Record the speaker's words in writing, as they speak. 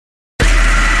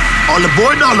All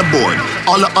aboard, all aboard.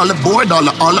 All aboard,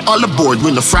 all aboard.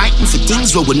 We're not frightened for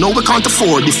things where we know we can't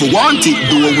afford. If we want it,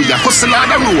 do it, we a hustle on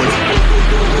the road.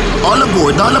 All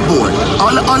aboard, all aboard.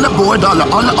 All aboard,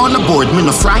 all aboard. Me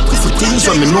not frightened for things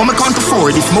where me know me can't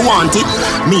afford. If me want it,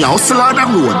 me a hustle on the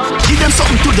road. Give them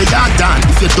something to the yard done.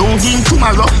 If you don't give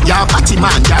tomorrow, you're a batty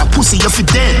man, you're a pussy, you're for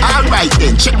dead. Alright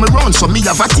then, check me round so me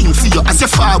have a thing for you. As you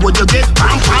forward you get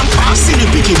pam pam pam. Silly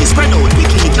bikini, spread out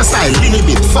bikini, your style little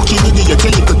bit. Fucking idiot, your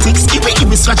little ticks. Give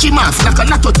me scratch him off like a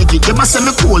lotto ticket. They must say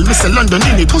me cool, Mr. London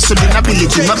in it. Hustling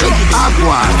ability, my baby.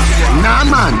 Boy, nah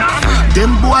man,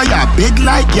 them boy are big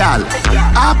like y'all.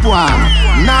 Boy,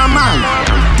 nah man,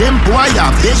 them boy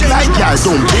are big like y'all.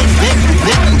 Don't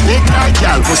big like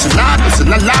y'all. Hustle la,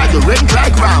 you ring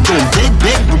like ram. Don't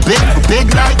big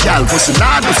like y'all. Hustle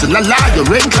la, you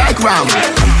ring like ram.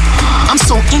 I'm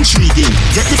so intriguing.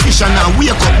 Get the fish and now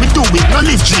wake up, me do it. No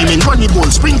live dreaming. Money ball,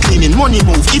 spring cleaning, money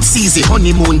move. It's easy.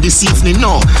 Honeymoon this evening,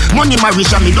 no. Money marriage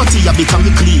and me dirty, I become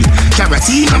me clean.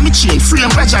 Carotene and me chain,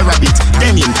 frame Raja Rabbit.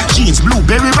 Denim, jeans,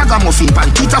 blueberry, ragamuffin,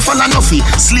 pantita falanofi.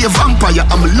 Slave vampire,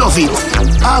 I'm love it.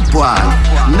 Boy,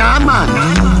 nah man.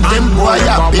 Them boy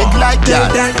are big like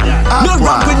that. No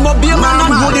rock with my beer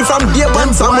man and hoodie from day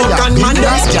one. Some more can man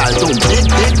like y'all. Don't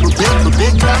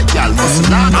big like y'all.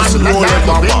 Hustle like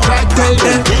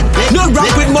no rock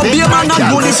with my beer man and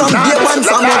bully from day one.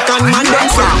 Some can man them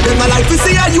say them a like to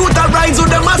see a youth a ride. So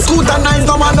them a scooter nine.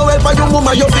 Come on, no help for you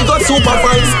mama, you figure super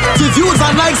price. The views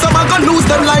and likes, some a gonna lose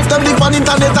them life. Them live on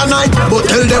internet at night. But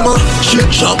tell them a shit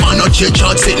shop and a chit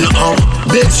chat sitting on.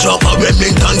 Big shop a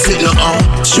Remington sitting on.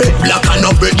 Straight black and a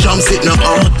brick jam sitting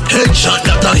on. Headshot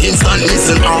that a instant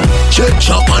missing on. Chit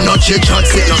shop and a chit chat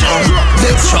sitting on.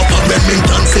 Big shop a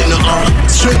Remington sitting on.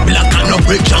 Straight black and a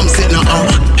brick jam sitting on.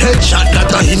 Headshot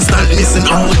that a instant missing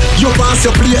out. You pass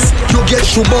your place, you get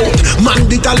shoe out. Man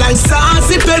did a like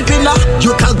sassy pelpilla.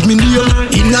 You tag me name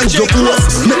in a joke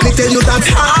post. Let me tell you that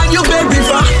all you baby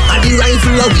for. And the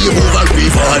rifle a way over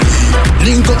Rivali.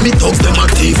 Link up me thugs, them a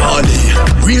Tivali.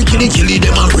 Real killy,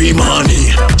 them a Remani.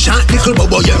 Chant nickel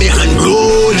bubble, yeah me hand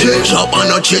roll. Jet chop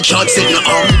and a chit chat sitting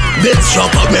on. Bed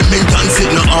strap a Remington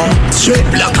sitting on. Straight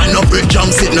black and a brick jam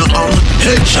sitting on.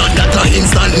 Headshot that a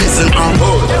instant missing on.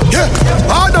 Yeah,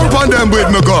 I don't want them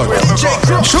with me God.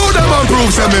 Show them and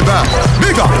prove say me back.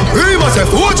 Bigger, we must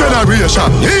have 4 generation.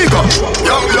 Here you go.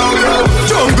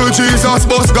 Jungle Jesus,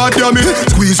 boss, God damn it.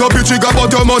 Squeeze up your trigger,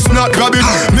 but you must not grab it.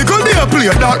 Me could be a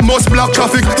player that must block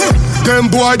traffic.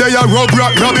 Them boy they a rub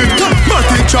rat rabbit.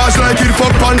 Matic charge like it for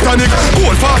Pantanic.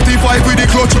 Gold 45 with the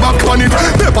clutch back on it.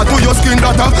 Pepper to your skin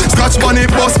data. Scratch on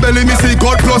it, boss belly me see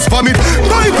God plus vomit.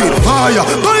 Bite it, fire.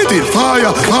 The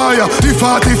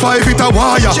 45 it a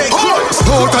wire.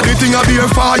 Out of the thing a be a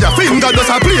fire. Finger does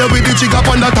a play with the jig up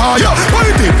on the tire.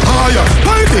 Bite it, fire.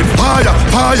 The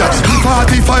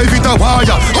 45 it a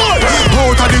wire.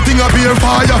 Out of the thing a be a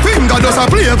fire. Finger does a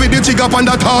play with the jig up on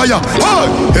the tire.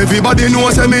 Everybody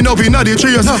knows me no inna the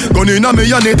trees. Gun inna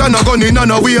me and it and a gun inna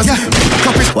no waist.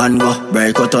 One go,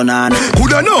 break out on an.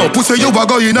 Coulda know, pussy you a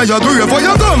go inna your grave. Where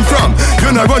you come from?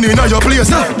 You not run inna your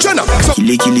place. Jenna, so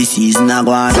killy season a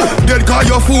go on. Dead car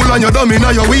you fool and you dumb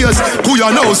inna your waist. Who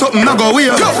you know something a go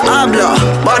weird? Abla,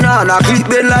 banana clip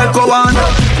bend like a one.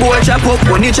 Boy chop up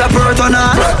when you chop hurt on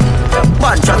an.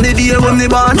 Bad from the day when me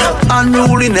born.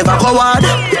 Unruly never coward.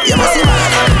 You must see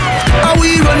that. Are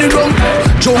we running down?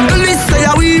 Jungle is say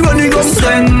are we running down?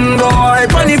 Send boy,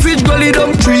 funny fish gully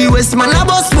down. 3 West man a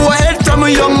bus boy head from a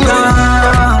young man.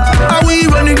 Are we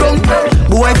running down?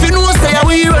 Boy if you know say are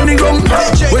we running down?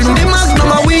 When the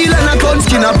magnum a wheel and a gun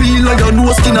skin a peel like your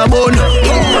nose skin a bone.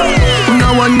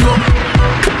 Now one go.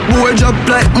 Boy drop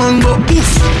like mango.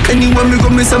 Anywhere me go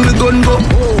me say me gun go.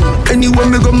 Anywhere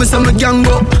me go me say me gang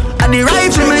go. And the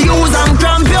rifle me use and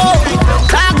cramp yo.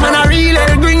 Tag man a real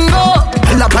El Gringo.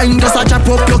 Hell a pine just a chop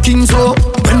up your king so.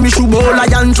 When me shoot ball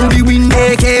lion through the wind,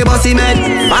 AK bossy man.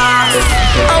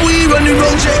 Are we running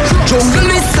round? Jungle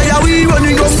is say are we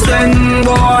running round? Send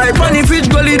boy, funny fish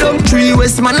gully down. 3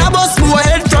 West man a bus boy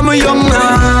head from a young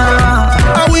man.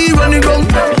 Are we running round?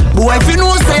 Boy if you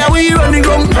know say are we running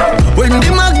round? When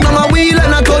the magnum a wheel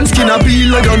and a gun skin a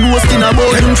peel like your nose skin a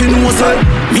bone. If you know say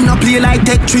me no play like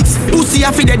tech tricks. Pussy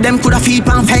a fi dead them coulda feed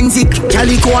pan fancy.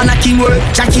 Calico and a king work,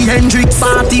 Jackie Hendrix.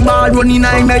 Party ball running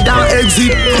I made down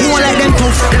exit. Who like them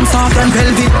tough, them soft and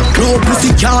velvet. No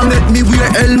pussy can't make me wear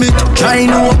helmet. Try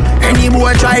no, any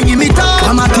boy try give me top.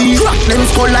 I'm a tea, rock them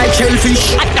skull like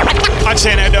shellfish. I'm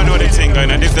saying I don't know the thing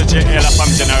going on. This is the JL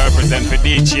function I represent for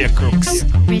DJ Crooks.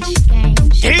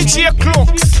 DJ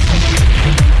Crooks.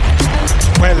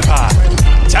 Well bad.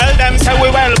 Tell them say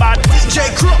we well bad. DJ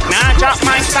Crooks. Now drop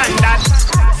my standard.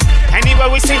 Anywhere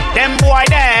we see them boy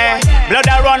there. blood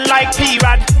a run like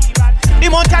P-Rod. The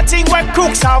amount of thing where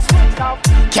crooks have,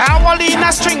 can't hold in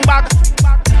a string bag.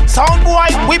 Sound boy,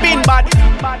 we been bad.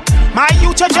 My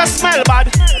youth just smell bad.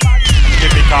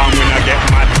 If it calm when I get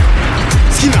mad.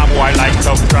 Skin a boy like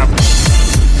tough crab.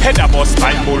 Head a bust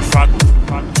like bullfrog.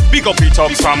 Big up it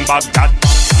up from Baghdad.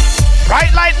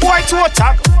 Right like boy to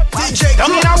attack.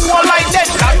 Down in a wall like dead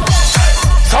cat.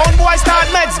 Sound boy start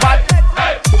meds bad.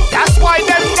 That's why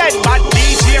them dead bad.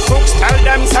 DJ Crooks tell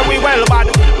them say we well bad.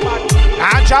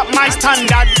 I drop my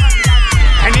standard.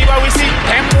 Anywhere we see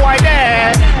them boy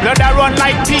there, blood a run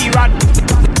like P-Rod.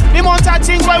 The amount of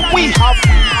things where we have,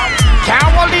 can't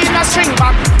hold in a string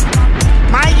back.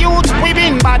 My youth, we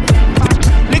been bad.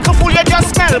 Little fool, you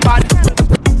just smell bad.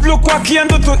 Look what he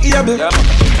do to Abel,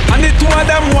 and the two of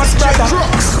them was brother.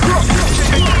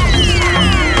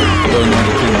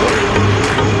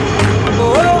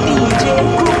 Oh, DJ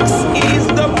Crooks is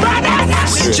the brother.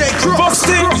 DJ Crooks.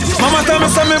 Mama tell me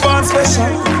say me born special,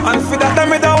 and for that time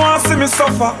me don't want see me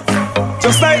suffer.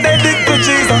 Just like they did to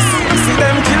Jesus, see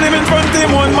them kill him in front of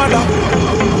him one mother.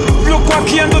 Look what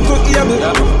he do to Abel,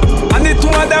 and the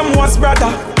two of them was brother.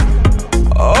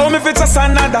 Oh, me fit just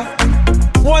another.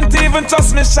 Won't even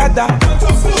trust me, shudder.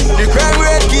 The crime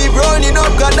rate keep running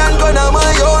up, God and gonna my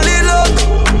only luck.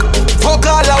 Fuck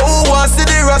all of who wants to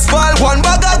the rest fall. One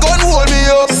bag of gun hold me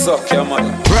up. Suck your money.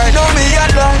 Right now me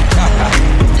at line.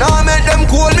 Now I make them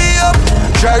call me up.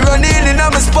 Try running in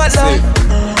on my spotlight.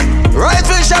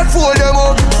 Rifle shot fool them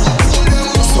up.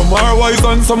 Some are wise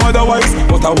and some otherwise,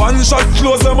 but a one shot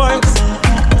close them eyes.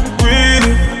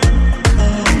 Really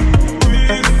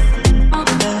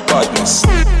badness.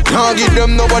 Now give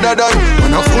them no better than.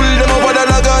 When I fool them over the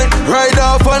lagoon. Ride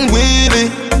off and wheelie.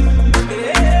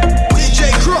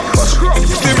 DJ Crooks.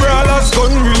 The brawlers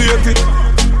gun related.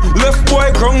 Left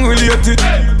boy crown related.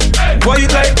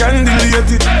 White like candy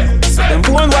related. So them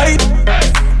born white.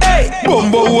 Hey,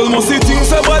 Bumbo almost see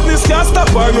things about this can't stop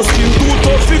her. Your skin too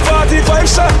tough for 45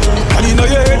 shot. And you know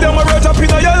you head them a right up in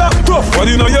your laptop. And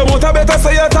you know you want a better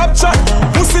say your top shot.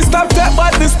 Pussy stop that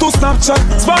badness to Snapchat.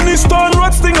 Spanish stone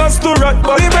rot stingers to rat.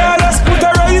 But the brawlers put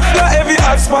a rifle every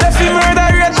hot spot. If you murder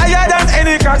rate higher than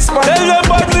any crack spot. Tell them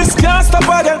badness can't stop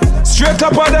her them. Straight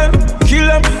up of them. Kill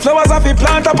them. Flowers off the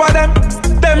plant up of them.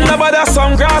 Them never da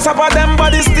some grass up of them.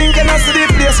 Body stinking and see the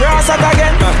place ras out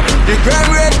again. The crime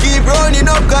rate keep running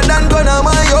up. God and gonna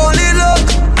my only luck.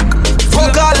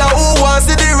 Fuck all of who wants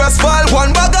to the rest fall. One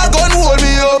bag of gun hold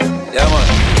me up. Yeah man.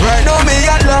 Right now me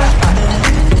at line.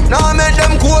 Now I make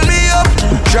them call me up.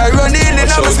 Try running in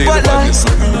on the spotlight.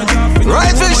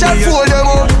 Rifle shot fool them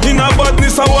up. In a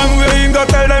badness a one way. You gotta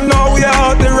tell them now we are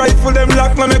out. The rifle them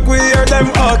lock. Now make we hear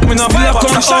them out. Me no play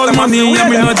come all money. Yeah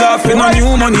me no job for no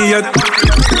new money yet.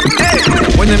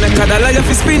 When you make a dollar you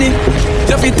fi spin it.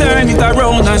 You fi turn it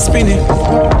around and spin it.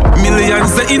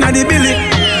 Millions they inna the billy.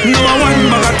 No one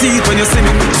bag of teeth when you see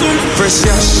me. Fresh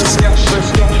cash.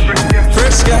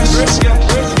 Fresh cash.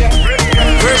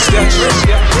 Fresh cash.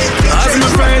 As my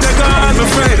Friday gone, my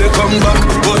Friday come back.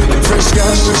 But fresh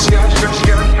cash.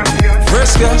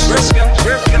 Fresh cash.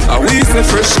 I we say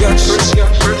fresh cash.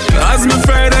 As my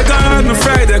Friday gone, my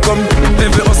Friday come.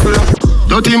 Every hustler.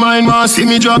 Dirty mind want see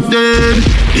me drop dead.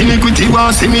 Iniquity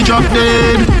want see me drop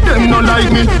dead. Them no like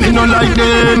me no like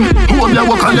them. Who am ya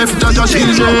walk a left of your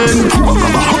children?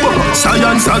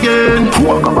 Science again.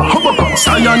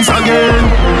 Science again.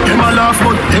 Them a laugh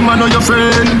but them a know your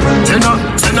friend. Send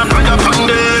a fire from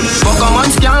them.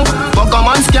 Pokemon skank.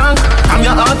 I'm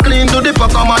your heart clean to the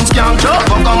Pokemon skank.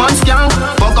 Pokemon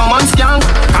skank.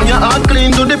 I'm your heart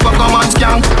clean to the Pokemon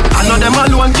skank. I know them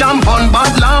alone can burn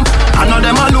bad lamp. I know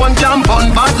them alone can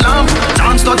burn bad lamp.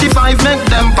 Psalms 35 make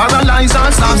them paralyze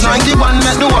and Psalms 91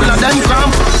 make the whole of them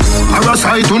cramp.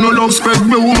 Parasite who no love spread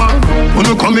rumor. Who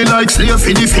no come me like slave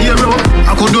for the pharaoh.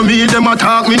 I could do me them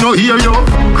attack me no hear you.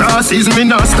 Crosses me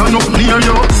not stand up near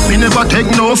you. Me never take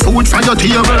no food from your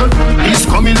table. It's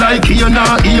coming like here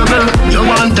now evil. You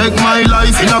want take my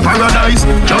life in a paradise.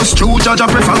 Just choose judge I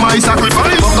prefer my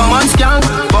sacrifice. Pokemon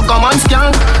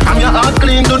skank. I'm your heart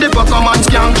clean to the Pokemon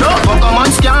skank. Pokemon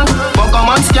skank.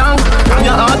 I'm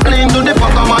your heart clean to the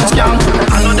Pokemon skank.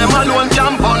 I know them alone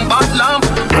can burn bad lamp.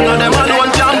 I know them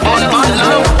alone can burn bad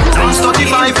lamp. Psalms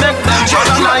 35 make them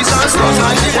paralyze and Psalms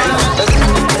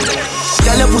 91.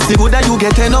 Girl, your pussy good and you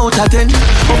get 10 out of 10.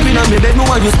 Up in me bed, me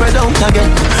want you spread out again.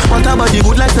 What about the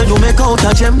good life so you make out a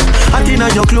gem? Hot in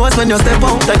your clothes when you step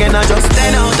out again. I just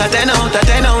 10 out of 10 out of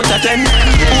 10 out of 10.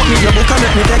 Put me your book and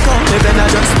make me take out. Then I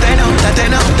just 10 out of 10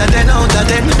 out of 10 out of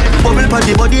 10. Bubble for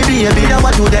the body, baby, that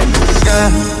what you then. Yeah.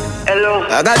 Hello.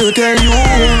 I got to tell you,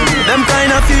 them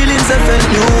kind of feelings I felt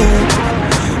you.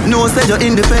 No, say you're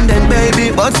independent,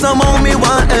 baby, but somehow me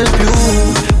want help you.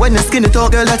 When you skin it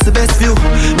out, girl, that's the best view.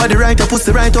 Body right, your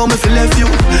pussy right, how me feel left you.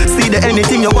 See the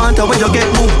anything you want, or when you get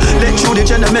moved. Let you the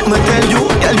gender, make me tell you.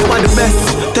 Girl, you are the best.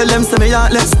 Tell them, say me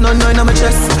heartless, no in my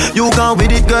chest. You gone with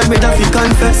it, girl, me that fi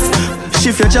confess.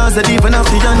 Shift your jaws, that even have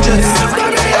to undress.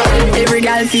 Every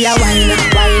girl see a wine,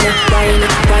 wine, wine,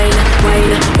 wine, wine,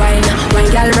 wine, wine.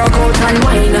 Girl rock out and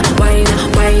wine, wine,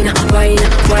 wine, wine,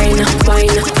 wine,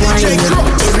 wine, wine.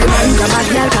 Every man come at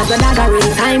girl 'cause the dagger in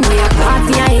time. We a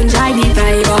party, I enjoy the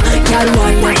vibe. Girl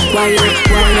wine, wine, wine,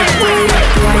 wine, wine,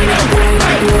 wine,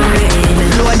 wine.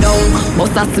 Slow down,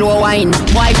 bust a slow wine.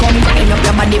 Boy come grind up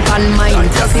your body pan mine.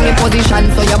 See me position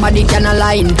so your body can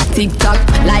align. Tick tock,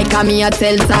 like a me a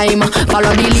tell time.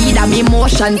 Follow the lead of me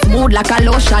motion, smooth like a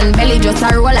lotion. Belly just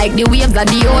a roll like the waves of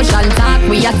the ocean. Talk,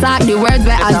 we attack the words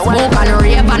where I smoke and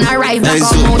rave and I rise like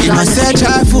a motion. I search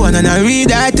her phone and I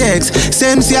read her text.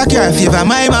 Same see a car favor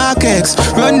my markex.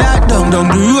 Run that down the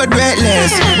road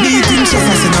breathless. Beating chest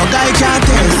I say no guy can't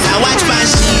test. I watch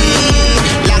Banshee,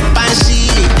 like Banshee.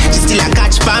 She still a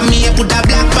catch for me, I put a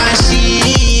black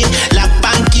Banshee. Like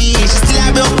Panky, she still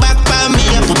a broke back for me,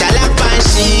 I put a black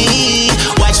Banshee.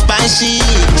 Watch Banshee,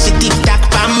 she tic tac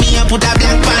for me, I put a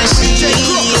black Banshee.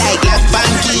 Like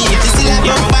Panky, she still a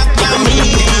broke back for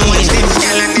me. Watch them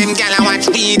gal and them gal I watch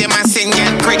me. Them a send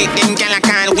gal credit, them gal I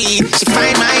can't weed. She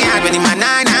find my yard when him a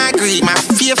non agree. My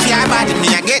fear for your body, me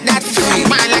I get that free.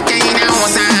 Man like I in a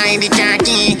house and hide the car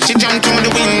key. She jump through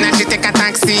the window and she take a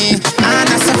taxi. And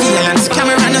a surveillance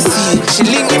camera on the scene. She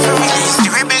link me for release, the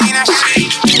rebel in a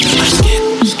shade.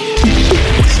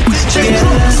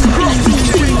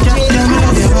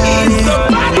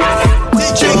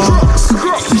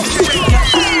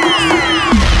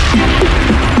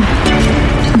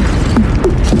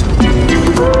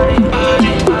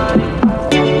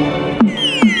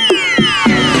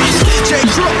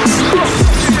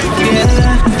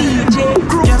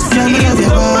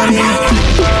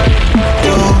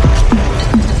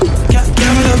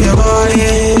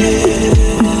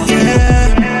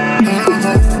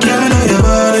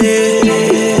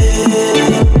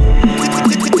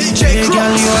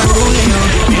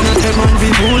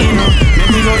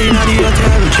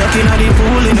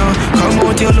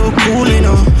 You look cool, you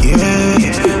know, yeah.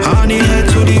 Honey, head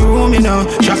to the room, you know.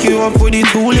 Shock you up with the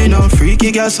tool, you know.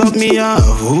 Freaky girl suck me up,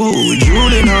 ooh,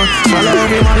 jewel, you know. Swallow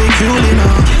every molecule, you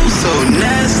know. So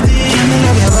nasty. Girl, me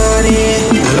love your body.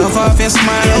 Love off your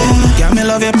smile. Girl, me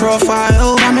love your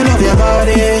profile. Girl, me love your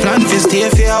body. Plan to stay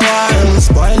for a while.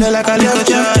 Spoil you like a little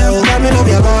child. Girl, me love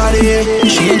your body.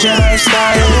 Change your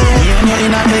lifestyle. Me and you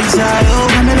in a exile.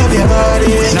 Girl, me love your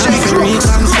body. Now if you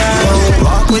reconcile,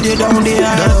 walk with you down the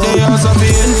aisle. That day I was to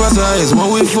emphasize. When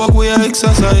we fuck, we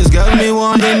exercise. Girl, me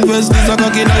want invest. This a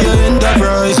cocky in your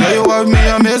enterprise. So you have me,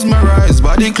 I mesmerize.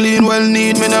 Body clean, well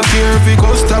neat. Me not care if you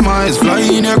customize. Fly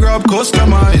in your grab,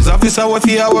 customize. Officer with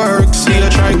your work. See you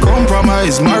try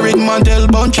compromise. Married man tell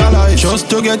bunch of lies. Just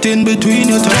to get in between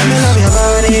your toes. Girl, me love your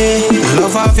body.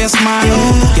 Love off your smile.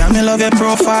 Girl, me love your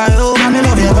profile. Girl, me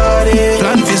love your body.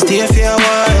 Plan to stay for a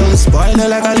while. Spoil you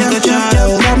like a little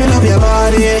child. Girl, me love your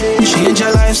body. Change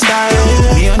your lifestyle.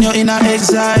 Me and you in a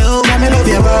exile. Girl, me love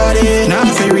your body. Now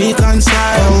if you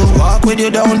reconcile, walk with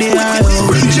you down the aisle.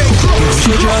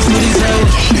 You trust me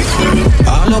decide.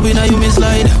 All up in a you me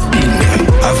slide.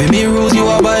 Having me rules you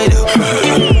abide.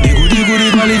 The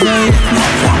goody qualified.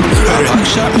 Back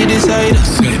shot me decide.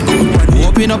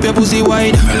 Open up your pussy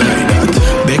wide.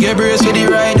 Beg your brace for the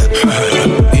ride.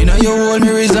 In a your hole me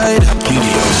reside.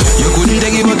 You couldn't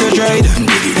take it but you tried.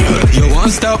 You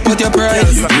won't stop with your pride.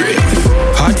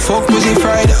 Hot fuck pussy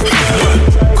fried.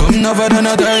 Come never done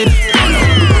a died.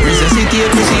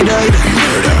 Resuscitate pussy died.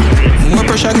 More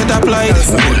pressure get applied.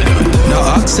 No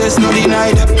access no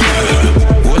denied.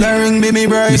 Hold a ring be me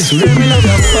bride. Girl me love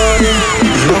your body.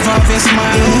 Love off your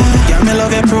smile. Girl me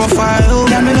love your profile.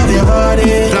 Girl me love your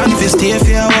body. Plan to stay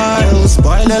for a while.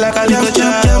 Spoil you like a little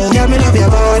child. Girl me love your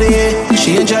body.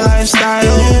 Change your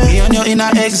lifestyle. Me and you in a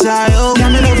exile. Girl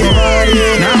me love your body.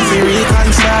 Now if you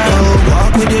reconcile,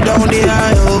 walk with you down the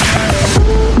aisle.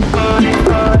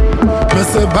 Me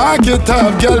say back it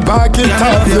up, girl, back it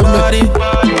up. Your body.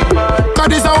 Cause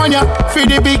this a one ya, for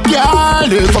the big girl.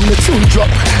 From the tune drop,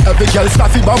 every girl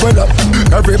staffy bubble up.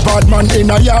 Every bad man in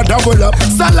a yard double up.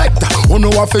 Select, who know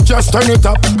if you just turn it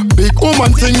up. Big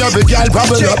woman thing, every girl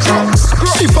bubble up.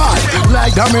 She bad,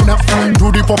 like Damina.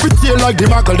 Do the puppet tail like the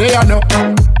Michael Diana.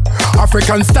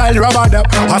 African style rubber dub.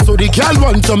 I saw the girl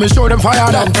want to me show them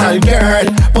fire. Dancehall girl,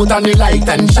 put on the light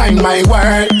and shine my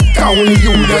world. Only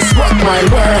you just rock my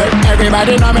world.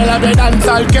 Everybody know me love the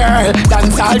dancehall girl.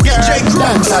 Dancehall girl,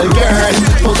 dancehall girl,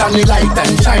 put on the light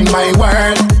and shine my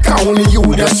world. Only you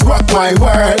just rock my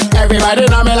world. Everybody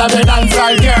know me love the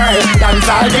dancehall girl.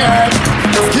 Dancehall girl.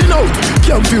 Skin out,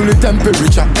 can't feel the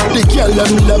temperature. The girl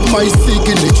them love my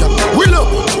signature. We love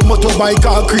motorbike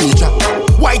or creature.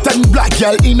 White and black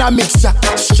girl in a mixture.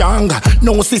 Strong,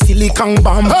 no Sicily Kang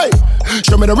bomb. Hey,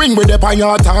 show me the ring with the on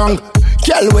your tongue.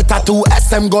 Girl with tattoo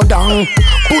SM go down.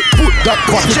 Put that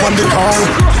body on the tongue.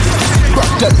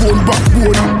 Rock that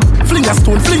bone. Fling a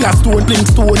stone, bling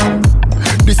stone.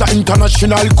 This a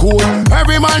international code.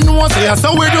 Every man knows here,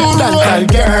 so we do. Dancehall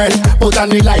girl, put on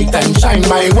the light and shine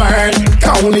my world.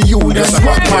 Only you just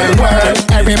rock my world.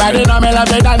 Everybody know me love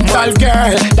the dancehall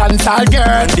girl. Dancehall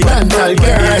girl, dancehall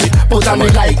girl, put on the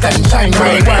light and shine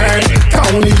my world.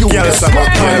 Only you just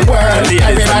rock my world.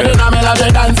 Everybody know me love the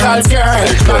dancehall girl.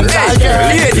 Dancehall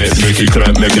girl. Make it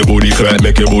clap, make your booty clap,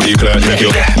 make your booty clap,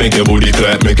 make your booty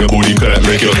clap, make your booty clap,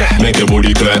 make your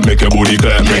booty clap, make your booty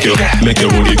clap, make your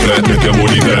booty clap, make your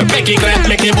booty clap. Make it clap,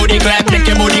 make your booty clap, make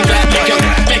your booty clap,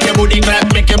 make your booty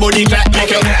clap, make your booty clap, make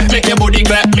your booty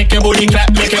clap, make your booty clap,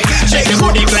 make your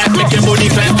booty clap, make your booty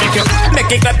clap,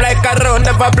 make it clap like a round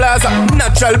of a plaza.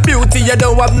 Natural beauty, you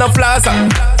don't have no flaws.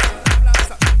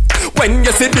 When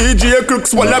you see DJ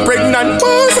Crooks while I'm pregnant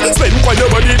pause, spend for your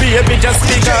body baby just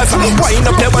because. Wind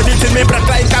up your body till me black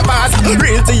like a bass.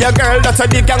 Real to your girl, that's a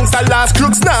the gangster last.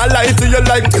 Crooks nah lie to you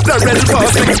like the real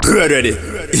boss. Ready?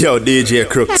 Yo DJ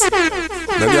Crooks.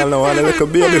 The girl no wanna make a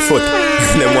baby foot.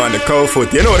 Them want the cow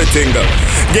foot. You know the thing though.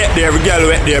 Get there, every girl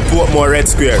wet there, Portmore Red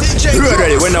Square.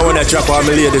 Ready? When I wanna drop all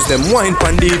my ladies, them wine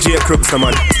pan DJ Crooks,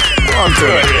 man. I'm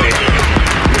through.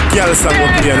 Girl song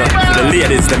up here, you know. For the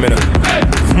ladies, them, you know.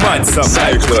 Mad song.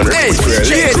 Hey, ladies.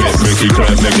 Make it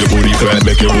clap, make your booty clap,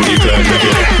 make your booty clap,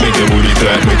 make your booty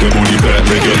clap, make your booty clap,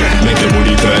 make your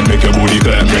booty clap, make your booty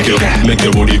clap, make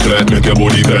your booty clap, make your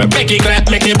booty clap. Make it clap,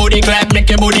 make your booty clap, make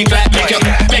your booty clap,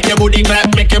 make your booty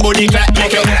clap, make your booty clap,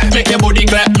 make your booty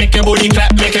clap, make your booty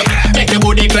clap, make your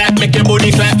booty clap, make your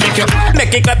booty clap,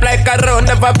 make it clap like a round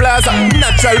of a plaza.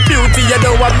 Natural beauty, you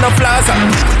don't have no flaws.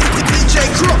 DJ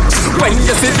Crooks. When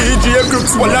you see DJ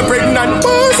Crooks while I'm pregnant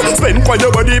pause, spend for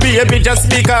your body baby just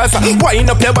because. Wind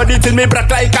up your body till me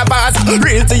black like a bass.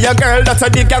 Real to your girl, that's a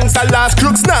the gangster last.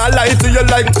 Crooks nah lie to you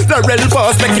like the real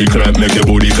boss. Make it clap, make your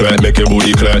booty clap, make your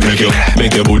booty clap, make your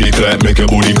booty clap, make your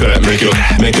booty clap,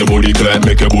 make your booty clap,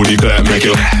 make your booty clap,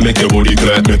 make your booty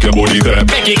clap, make your booty clap.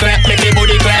 Make it clap, make your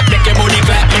booty clap, make your booty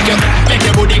clap, make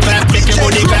your booty clap, make your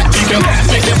booty clap,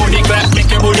 make your booty clap,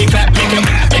 make your booty clap,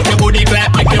 make your booty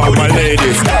clap, make your booty clap.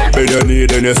 Ladies, when you need,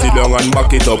 then you sit down and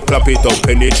back it up, clap it up.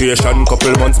 Penetration,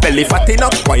 couple months, belly fat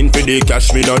enough. Wine for the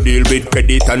cash, me no deal with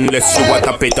credit unless you want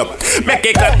to pay it up. Make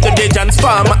it clap to the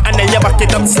transformer and then you back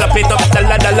it up, slap it up.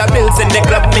 Dollar bills in the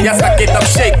club, me a stack it up,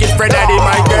 shake it for daddy,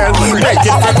 my girl. Make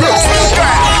it for Crooks.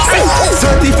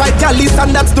 Certified Cali,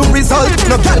 and that's the result.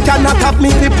 No girl cannot have me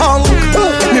the punk.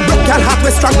 Me broke girl heart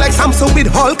was strong like Samson with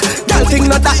Hulk. Girl think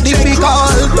not that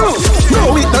difficult.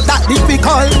 No, it not that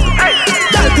difficult.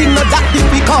 Girl think not that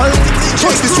difficult.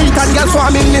 Touch the street and girl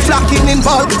swarming me flocking in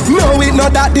bulk. No, it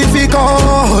not that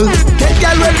difficult. Get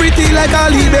girl we pretty like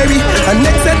a Berry, and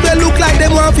next set we look like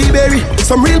them want berry.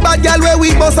 Some real bad girl where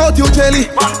we bust out your jelly.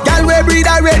 Girl we breed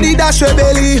already dash your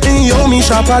belly. Yo me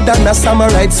sharper than a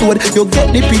samurai sword. You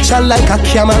get the picture like a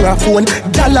camera phone.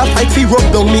 Girl a fight fi rub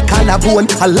down me collarbone.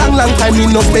 A long time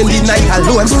me no spend the night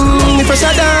alone. If I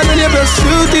shut down and you brush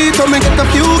your teeth, so me get a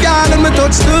few girl and me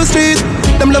touch the street.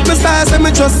 Them love me stars and me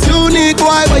just unique.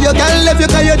 Why your girl left you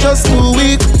cause you're just too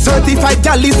weak. Certified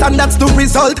girl is and that's the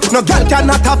result. No girl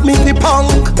cannot have me the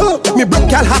punk. Me broke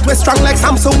girl heart was strong like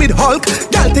Samson with Hulk.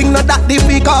 Girl think not that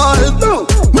difficult.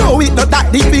 No, it not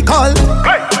that difficult.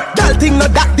 Girl think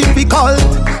not that difficult.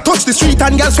 Touch the street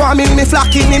and girl swarming me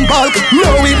flocking in bulk.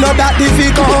 No, it not that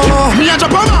difficult. Me a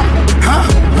Japan, huh?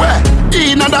 Where?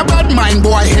 In a bad mind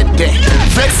boy head there.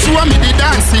 Vex you me the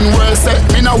dancing world set.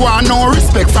 Me no want no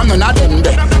respect from none of them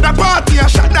there. The party a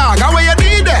shot dog, how where you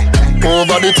did there?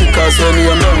 Over the tickers when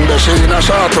you down there. She in a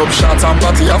shot up shots and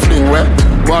party a fling where.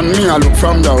 One me a look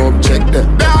from the object there.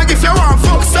 Dog if you want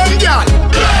fuck some girl,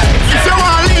 if you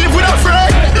want live with a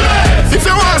friend, if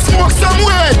you want smoke some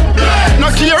weed, no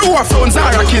care who a phones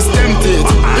are a kiss tempted.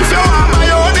 If you want my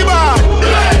own the bar,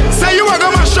 say you a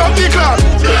go mash up the club.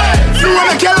 You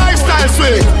wanna make your lifestyle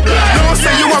sweet. Don't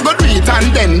say you wanna go do it and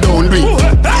then don't do it.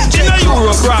 In a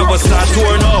Europe, Bravo start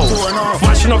tour now.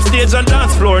 Mashing up stage and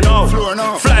dance floor now.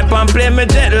 Fly up and play me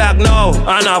jet lag now.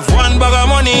 And have one bag of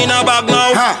money in a bag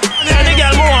now. And the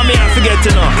girl more me I forget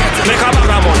to know. Make a bag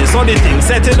of money, so the thing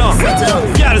set it up.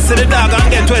 Girl see the dog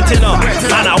and get wet it up.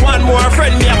 And I want more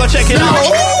friend, me I go check it out.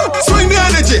 Swing the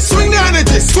energy, swing the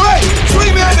energy, sway.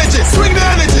 Swing the energy, swing the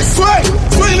energy, sway.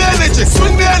 Swing the energy,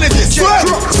 swing the energy, sway.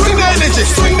 Swing the energy,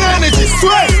 swing the energy,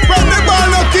 sway. When the ball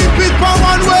no keep it for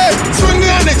one way. Swing the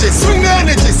energy,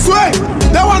 sway.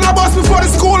 They wanna bust before the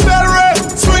school bell ring.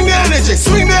 Swing the energy,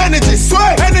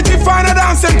 sway. Energy find a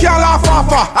dance and can't laugh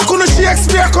off. I couldn't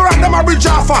Shakespeare correct them a bridge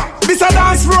offer. This a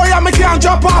dance floor, yeah, me can't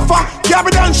jump off. Can't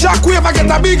be done shockwave, I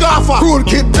get a big offer. Cool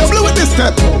kid, double with the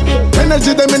step.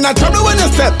 Energy them in a trouble when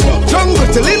you step. Jungle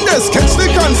till in this, catch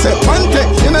the concept. One take,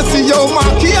 you know see your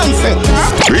marquee and set.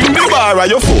 Bring the bar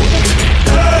at your foot.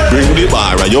 Bring the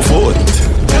bar at your foot.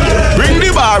 Bring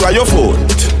the bar at your foot.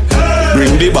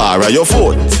 Bring the bar at your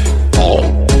foot. Oh.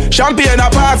 Champagne a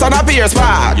pass and a pierce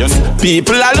part.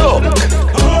 People a look.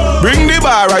 Bring the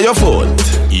bar at your foot.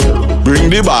 Bring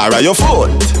the bar at your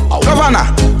foot. Governor,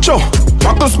 cho.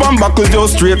 Buckles pan buckles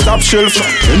just straight top shelf.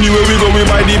 Anywhere we go we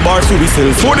buy the bar to we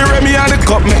sell. For the Remy and the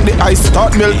cup make the ice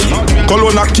start melt.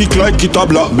 Colonna kick like it a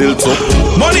black belt up.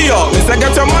 Money up, me say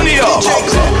get your money up.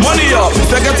 Money up, me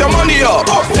say get your money up.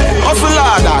 Hustle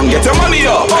hard and get your money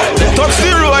up. Touch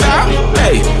the road, huh?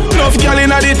 Hey, enough gal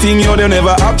inna the thing, yo, they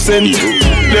never absent.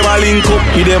 Them a link up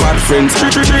with them bad friends.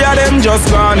 Three of them just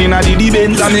gone inna the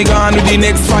Benz. And they gone with the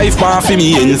next 5 pound for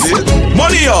me ends.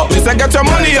 Money up, me say get your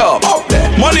money up.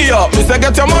 Money up, me say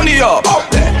get your money up.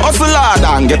 Hustle hard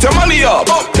and get your money up.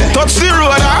 Touch the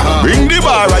road, huh? Bring the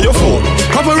bar at your phone.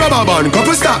 Couple rubber band,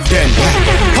 couple stop then.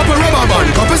 Couple rubber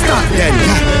band, couple stop then.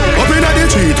 Up inna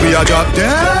the street, we a drop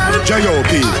dead.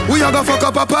 J.O.P. We a go fuck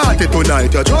up a party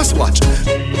tonight, you just watch. Yeah.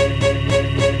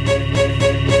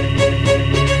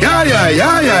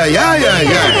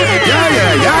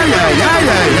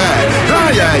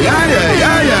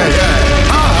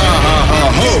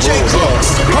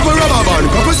 Couple rubber band,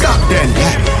 couple stop then.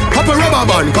 Couple rubber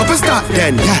band, couple stop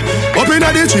then. Up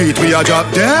inna the street, we a drop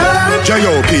dead.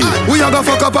 J.O.P. We a go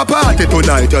fuck up a party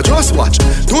tonight, you just watch.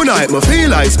 Tonight me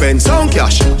feel I spend some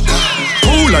cash.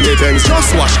 Cool and the Benz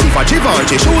just wash. If a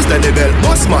Givenchy shoes then the belt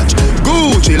must match.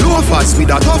 Gucci loafers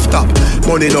with a tough top.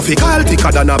 Money no fi call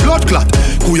thicker than a blood clot.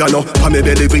 Who ya know, pa me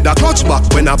belly with a clutch back.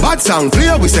 When a bad sound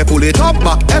clear we say pull it up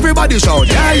back. Everybody shout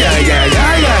yeah.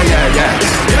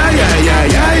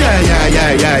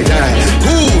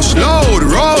 Push, load,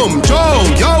 rum,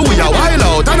 jump. Yo we a wild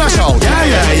out and a shout yeah.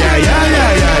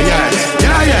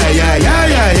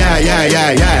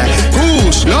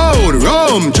 Push, load,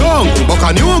 rum, jump. Buck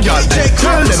a new girl,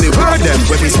 tell them the word them,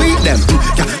 where we sweet them.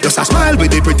 Yeah, just a smile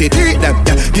with the pretty teeth them.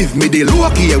 Yeah, give me the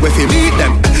look here where we meet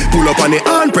them. Pull up on the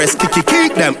hand press, kick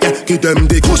them. Yeah, give them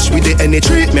the kush with the any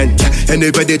treatment. Yeah,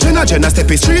 anybody Jenna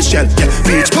step is street shell. Yeah,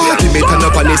 beach party me turn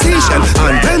up on the station.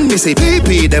 And when me see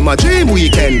PP, them a dream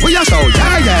weekend. We a shout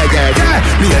yeah.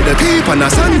 Me and the people on a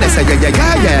Sunday say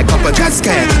yeah. Couple jet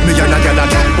scare, me and a girl a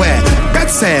get where.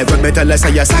 That's say, but me tell her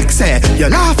say you're sexy. You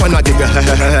laugh and I give you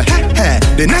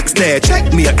The next day,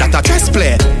 check me at that a chess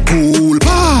play. Pool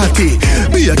party.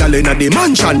 Be a girl in the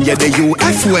mansion, yeah, the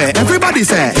UF way. Everybody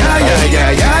say, yeah.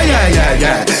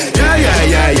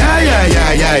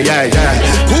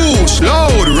 Push,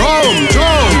 load, rum,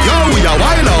 drum. Yo, we a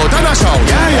wild out and a shout.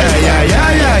 Yeah.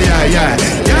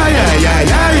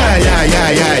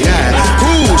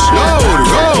 Push, load,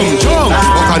 rum, drum.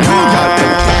 What can you get?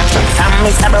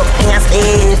 Mr. Broke me a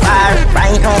stay far.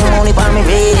 Right now money for me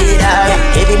radar.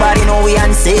 Everybody know we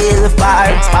on safe bar.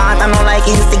 Spartan no like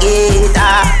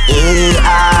instigator.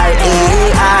 A-R.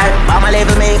 Mama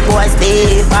level make boy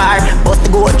stay far. Bust the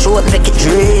gold throat make it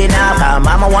drain off.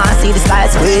 Mama wanna see the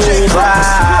skyscraper.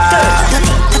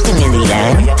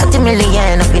 30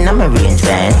 million up in a marine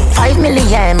van. 5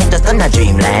 million me just on a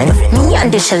dreamland. Me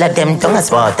and the shell of them tongue a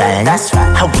Spartan. That's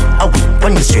right. How we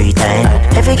on the street and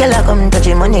every girl I come touch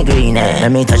him money green and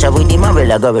let me touch her with the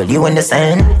marble girl, you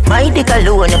understand? My dick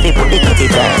alone if you put the kitty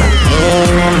down.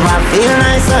 Never feel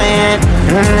nice so yet.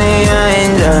 I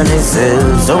enjoy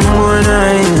themselves. Someone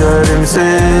I enjoy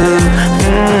themselves.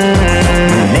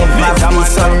 Never feel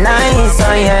so nice so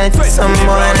yet.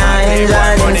 Someone I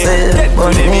enjoy themselves.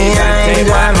 But me I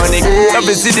enjoy myself. Love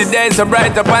to see the days so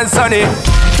bright up and sunny.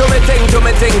 Do me ting,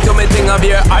 I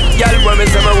be a hot girl when me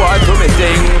say me want do me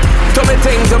ting. Do me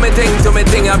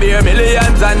ting, I be a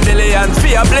millions and millions for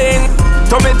a bling.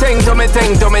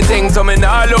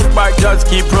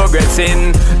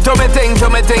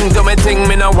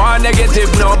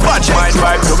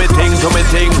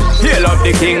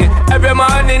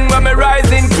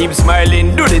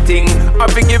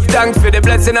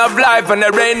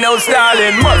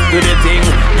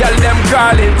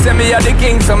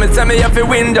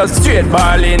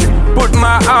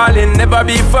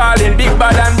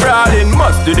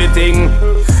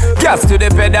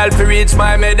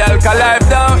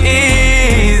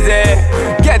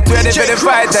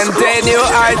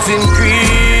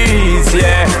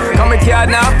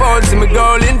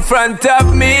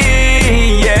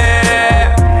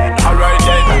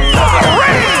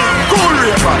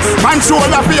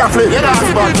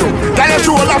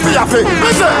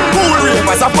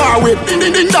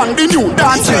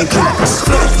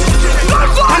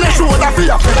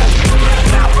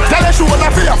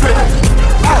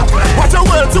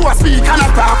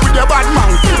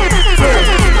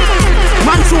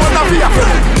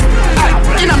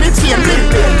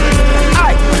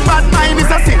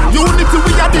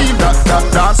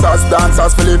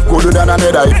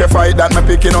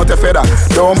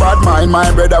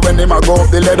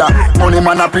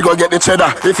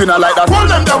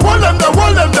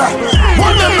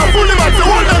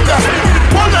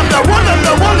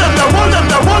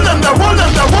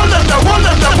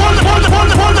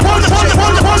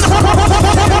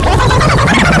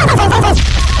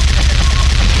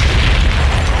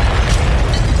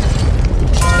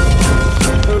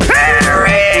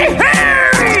 Harry!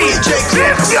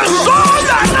 If your soul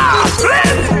are not split,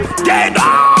 get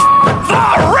on the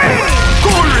ring!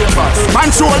 Cool ravers, man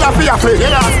shoulder for your face.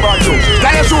 Yeah, that's bad too.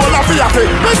 Got your shoulder for your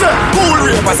face. Listen, cool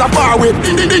ravers, a bar with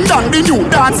ding ding dong, the new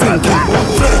dancing king.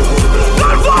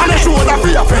 And your shoulder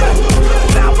for your face.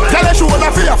 Got your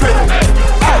shoulder for your face.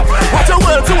 Watch your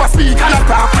words to a speak and a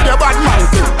talk with your bad man.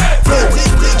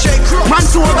 Man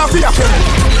shoulder for your face.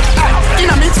 In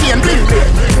a mix and bling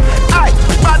bling.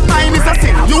 Bad mind is a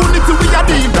sin, unity we a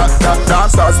deal.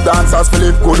 Dancers,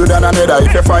 Philip gooder than another.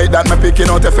 If you fight that, me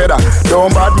picking out a feather. Don't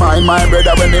bad mind my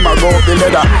brother when him a go up the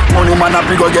leather. Money man up,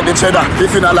 we go get the cheddar. If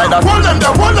you not like that, hold them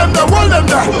there, hold them there, hold them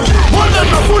there. Hold them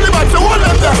there, fully back to hold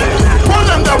them there. Hold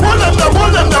them there, hold them there,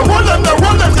 hold them there, hold them there,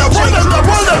 hold them there, hold them there,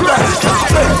 hold them there.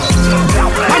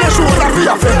 And you shoulder for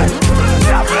your face.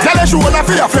 Tell you shoulder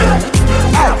for your face.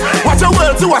 Watch your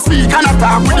words to a speak and a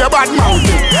talk with your bad mouth.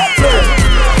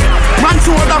 Man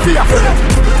shoulder for your face.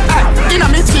 In a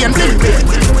mid-chain bling bling.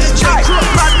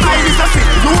 Bad mind is a sin,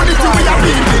 unity we a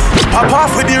bling bling. Pop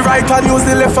off with the right and use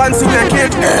the left hand to make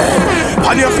it.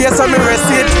 On your face on me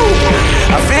receipt.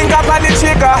 A finger on the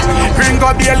trigger, ring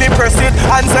up barely press it.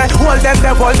 And say, hold them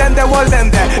there, hold them there, hold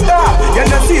them there. Nah, you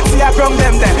know see I from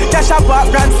them there. Cash up back,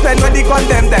 grand spend when they gun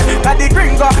them there. Got the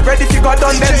gringo, ready to go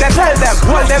down them there. Tell them,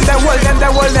 hold them there, hold them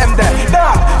there, hold them there.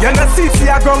 Nah, you know see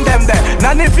I from them there.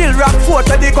 Nanny feel rock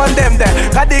fort when they gun them there.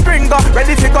 Got the gringo,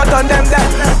 ready to go down them there.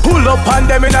 Pull up on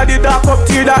them in the dark up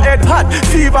till the head hot.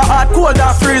 Fever hot, cold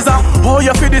and freezer. Oh,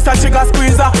 you feel this a sugar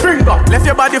squeezer. Gringo, left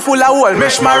your body full of hole,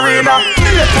 mesh marina.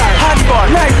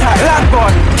 Handgun, night time, long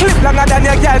gun. Clip longer than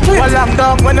your girl clip. Well, long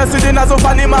down, when you see the nozzle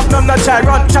funny magnum, no try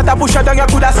run. Shut up, push it down, you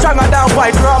coulda stronger than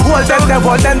white rum. Hold them there,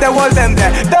 hold them there, hold them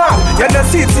there. Down, you know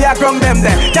see I ground them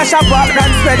there. Cash up, back,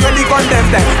 grand spend, when they gun them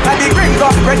there. Got the gringo,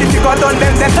 ready to go down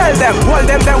them there. Tell them, hold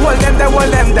them there, hold them there,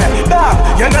 hold them there. Down,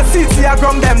 you know see I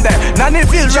ground them there. Nanny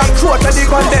feel rock throat, when they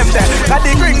gun them there. Got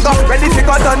the gringo, ready to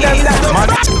go down them there.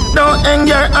 Don't hang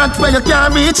your hat where you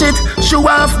can't reach it. Show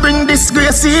off, bring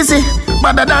disgrace easy.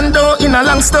 Better than though in a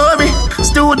long story.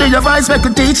 Studio voice, we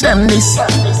could teach them this.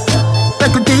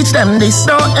 We could teach them this.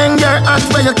 Don't hang your hat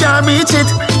where you can't reach it.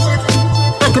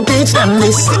 We could teach them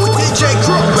this.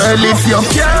 Well, if you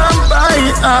can't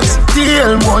buy ox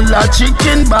tail, wall a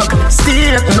chicken back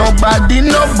steak. Nobody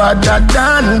better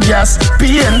than gas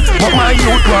pain. But my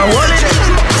youth want hold it.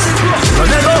 So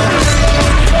let go.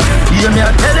 Hear me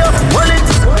I tell you, hold it.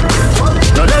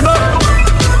 So let go.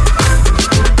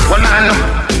 Well,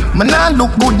 man, I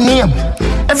look good name.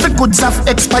 Every goods have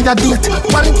expired date.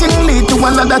 One thing lead to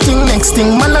another thing, next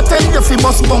thing. Man, I tell you if you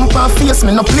bust bump and face.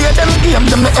 Me no play them game,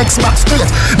 them the Xbox straight.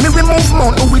 Me remove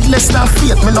mountain with less than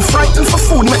faith. Me no frightened for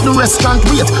food, make the restaurant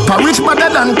wait. Porridge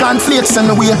better than cornflakes and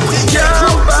away.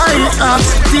 Can't buy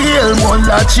ox tail, wall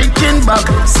a chicken back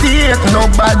steak.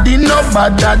 Nobody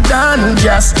better than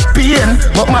gas pain.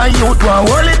 But my youth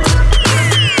want hold it.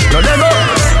 No let go.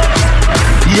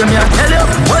 Hear me I tell you,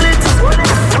 hold it.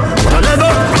 No let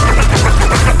go.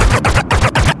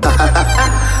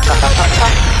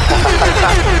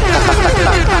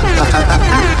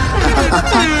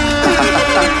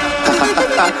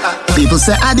 People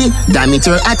say Addy, damn it,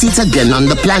 you're at it again on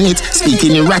the planet.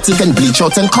 Speaking erratic and bleach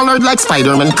out and colored like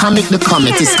Spider-Man comic. The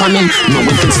comet is coming, no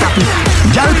one can stop it.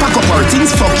 Y'all pack up our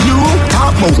things, fuck you.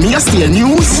 Talk about me, I steal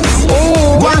news.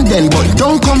 Go on then, but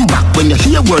don't come back when you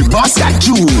hear word boss got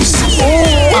juice.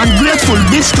 Ungrateful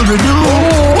bitch to the do.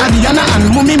 Adiana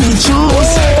and Mummy me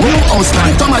choose. New house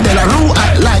man, Toma de la Rue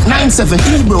at like 9-7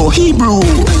 Hebrew.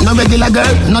 No regular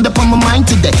girl, not upon my mind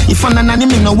today. If I'm an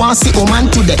anime, no one see woman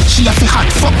today. She have to hot,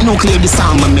 fuck no clear this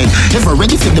armor man. Never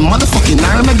ready for the motherfucking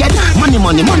Armageddon. Money,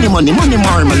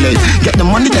 marmalade. Get the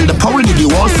money, then the power did you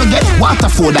all forget.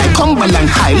 Waterford, I Cumberland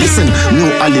High. Listen, new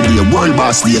holiday, world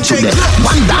boss day today.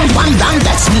 One down,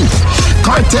 that's me.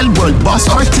 Cartel, world boss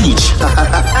or teach.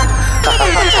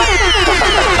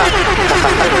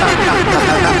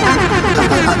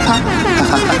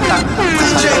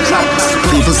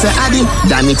 People say Addy,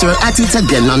 damn it, you're at it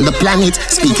again on the planet.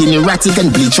 Speaking erratic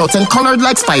and bleach out and colored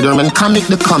like Spider-Man comic.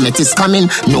 The comet is coming,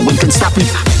 no one can stop it.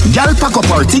 Y'all pack up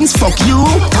our things, fuck you.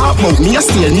 Talk about me, I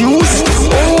steal news.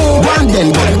 One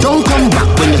then, but don't come back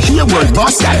when you hear word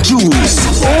boss got juice.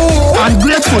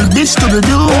 Ungrateful bitch to the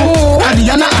do.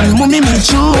 Adiana and Mummy me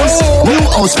choose. New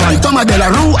house man, Toma de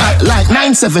la Rue at like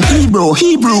 9-7 Hebrew.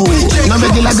 No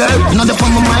regular girl, not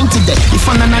upon my mind today. If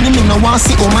I'm an anime, no one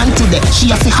see woman today. She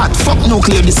have to hot, fuck no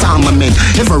clear this armor man.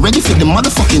 Never ready for the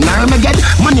motherfucking Armageddon.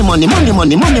 Money,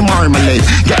 marmalade.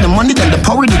 Get the money, then the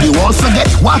power did you all forget.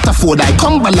 Waterford, I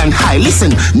Cumberland High.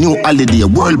 Listen, new holiday,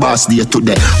 world boss day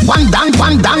today. One down,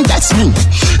 that's me.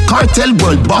 Cartel,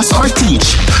 world boss or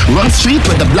teach. Run street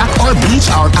with the black or bleach.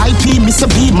 Our IP, Mr.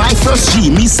 B, my first G.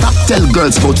 Me stop tell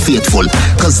girls about faithful,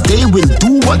 cause they will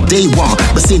do what they want.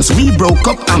 But since we broke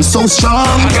up, I'm so strong.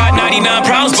 I got 99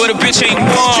 pounds, but a bitch ain't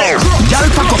born. Y'all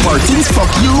pack up our things,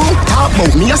 fuck you. Talk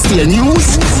about me, I steal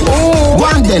news.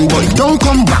 One then, but don't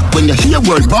come back when you hear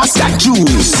word boss got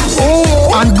juice.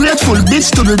 Ungrateful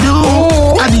bitch to the do.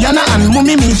 Adiana and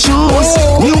Mummy me choose.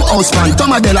 New house man,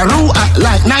 Toma de la Rue at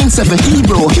like 9-7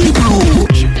 Hebrew.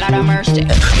 Lord of mercy.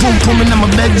 Pum in my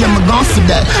bed, yeah, I'm gone for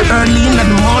that. Early in the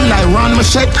morning, like Ron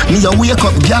Machete. Me a wake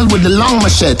up, girl with the long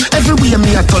machete. Everywhere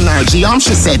me a turn her, she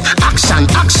said. Action,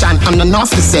 I'm the north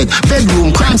said.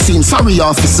 Bedroom, crime scene, sorry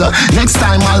officer. Next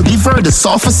time I'll give her the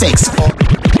soft sex.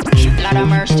 Lord of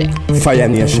mercy. Fire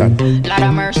Nation. Lord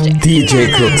of mercy.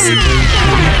 DJ Crooks.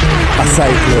 A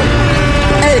Cyclone.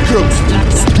 Hey Crooks.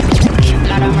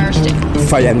 Lord of mercy.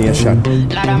 Fire Nation.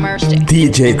 Lord of mercy.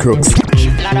 DJ Crooks.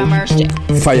 Lord of mercy.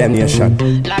 Fire Nation.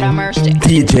 Lord of mercy.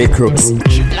 DJ Crooks.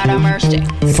 Lord of mercy.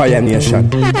 Fire Nation.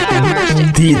 Lord of mercy.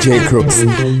 DJ Crooks. A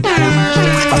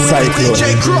Cyclone.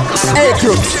 Hey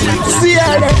Crooks.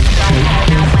 Sierra.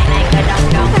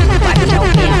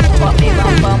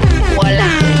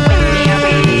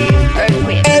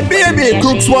 Hey baby,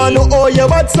 Crooks wanna know your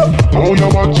what's up. Oh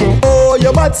your what's up. Oh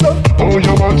your what's up. Oh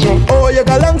your what's up. Oh your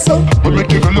galangs up.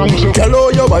 Tell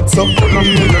all your what's up.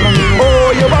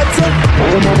 Oh your what's up.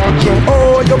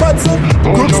 Oh your what's up.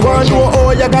 Crooks wanna know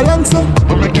all your galangs up.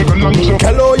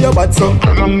 Tell all your what's up.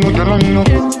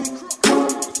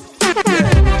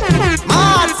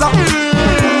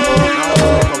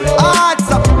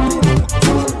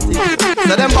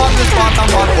 So them badness part and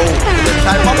bad bow. The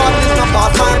type of badness not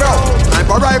pass my bro.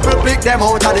 Sniper rifle pick them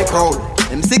out of the crowd.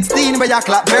 Them 16 where you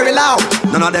clap very loud.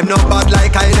 None of them not bad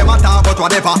like I them a talk but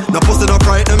whatever. No pussy no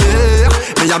frighten me.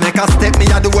 Me a make a step, me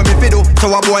a do what me fi do.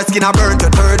 So a boy skin a burn to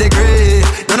 3rd degree.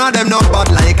 None of them not bad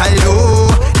like I do.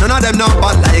 None of them not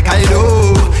bad like I do.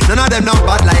 None of them not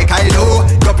bad like I do.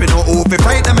 Dropping no oof, if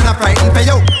frighten me not frighten for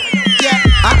you. Yeah,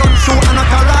 I gun show and a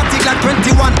karate like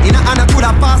 21. In a hand I could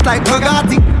have passed like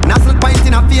Bugatti. National point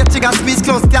in a face, trigger squeeze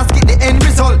close, casket the end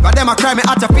result. But them a cry me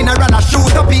at your funeral, I shoot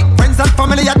up it. Friends and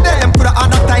family are there, them could have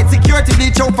had a tight security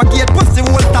bleach out for gate. Pussy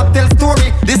won't stop tell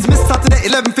story. This miss Saturday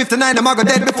 11:59, them a go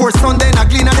dead before Sunday. And a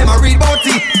cleaner, them a read about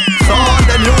it. So on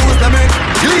the news, them a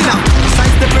cleaner.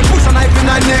 Side step and push a knife in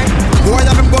my neck. Boy,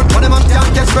 have him gun, but them a can't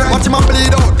catch breath. Watch him a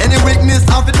bleed out. Any weakness,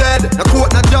 half it dead. The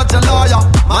court, not judge, a lawyer.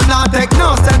 Man, not take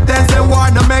no sentence. Them war,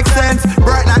 no make sense.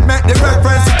 Bright light make the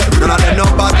reference. None of them no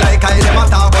bad like I them a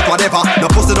talk but whatever. No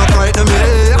pussy no frighten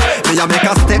me. Me a make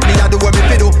a step, me a do what me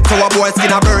fi do. So a boy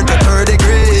skin a burn to 3rd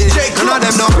degree. None of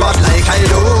them no bad like I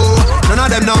do. None of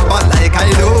them no bad like I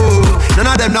do. None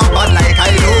of them no bad like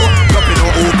I do. Dropping no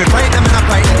hope, if fight them and I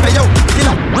fighting for you.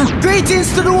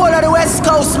 Greetings to the whole of the West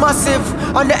Coast massive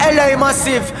and the LA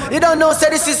massive. You don't know, say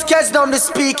this is Kesdom the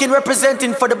speaking,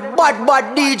 representing for the bad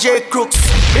DJ Crooks.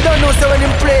 You don't know, say when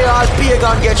him play all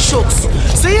pagan get shooks.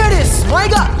 So hear this, my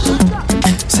God.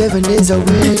 7 days a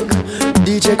week,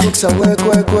 DJ Crooks a work,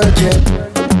 yeah.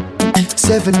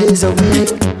 7 days a week,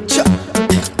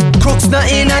 Crooks not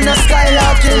in and no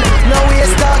skylarking. No way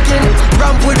stalking.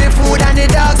 Ramp with the food and the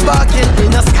dogs barking.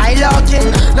 No skylarking,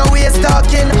 no way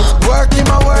stalking. Work him,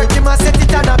 I set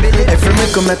it on a billy. Every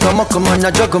make a man,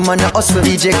 a juggle man, a hustle.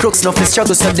 DJ Crooks, no fi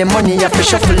struggle, so the money have to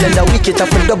shuffle. And the week it have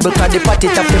to double, cause the party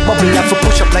have to bubble. Have to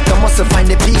push up like a muscle, find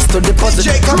the piece to the puzzle.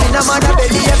 Come in a man, a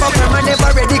belly, ever firm and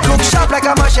never ready. Crook sharp like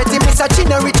a machete, miss a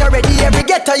chin and reach already. Every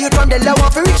ghetto youth from the low,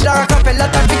 want to reach the Rockefeller.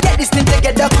 Time to get this thing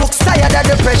together, crooks tired of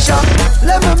the pressure.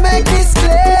 Let me make this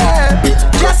clear.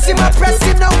 Just see my press,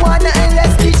 him no one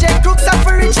unless DJ Crooks have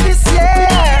to reach this year.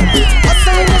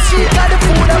 Hustle in the street, got the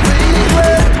food of the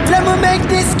league. Let me make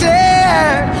this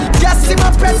clear. Just see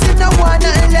my press, him no one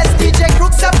unless DJ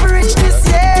Crooks have to reach this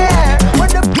year.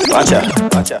 Watch out.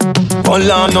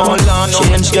 Hold on,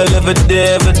 change girl every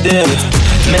day.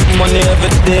 Make money every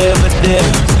day.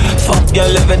 Fuck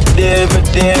girl every day,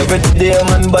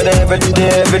 man, but every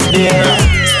day.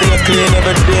 Stay clean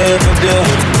every day.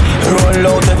 Roll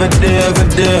out every day.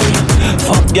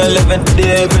 Fuck girl every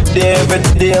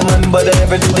day, man, but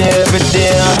every day.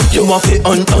 You want it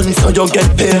on, so you get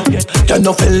paid. You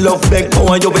know feel love big,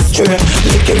 boy, you be straight.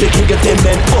 Licky, get in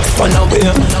bed, bust one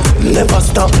away. Never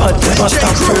stop hot, never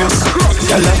stop first.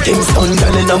 Girl like Kingston,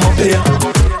 girl in my pay.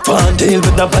 Can't deal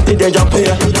with the party they jump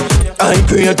here. I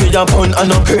pray to your pound and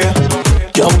no pray.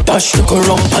 Young dash, you go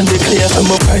rump and declare to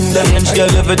my friend. Change girl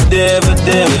every day.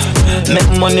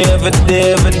 Make money every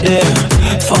day.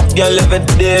 Fuck girl every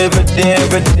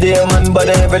day, man, but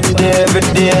every day.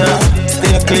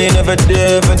 Stay clean every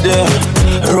day.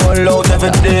 Roll out every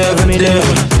day.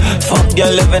 Fuck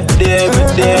girl every day, man,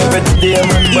 but every day.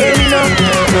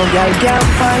 No girl can't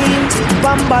find.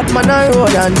 One bad man a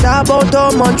road and talk about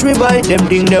how much we buy. Them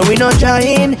thing that we not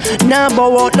trying. Nah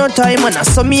bow out no time and I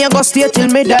saw me a go stay till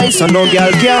me die. So no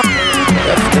girl can't.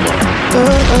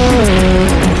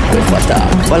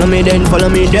 Follow me then.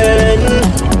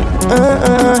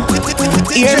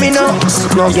 Hear me now.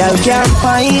 No girl can't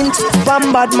find.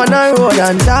 One bad man a road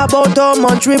and talk about how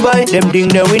much we buy. Them thing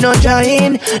that we not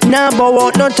trying. Nah bow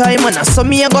out no time and I saw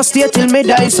me a go stay till me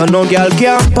die. So no girl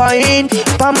can't find.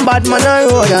 One bad man a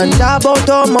road and talk about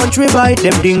how much we buy.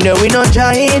 Them thing that we not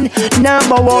trying. Nah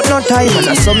bow out no time and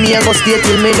I saw me a go stay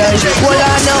till me die. Hold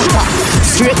on now.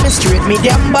 Straight me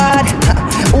damn bad.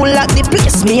 Who lock the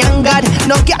place, me and God.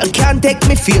 No girl can't take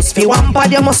me face fi one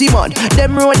pad, you must see mud.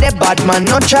 Them road the bad man,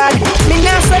 no chad. Me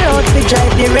nah sell out fi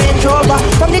drive the Range Rover.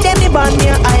 From the day me born, me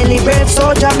a highly brave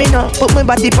soldier. Me no put my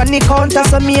body on the counter,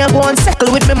 so me a go and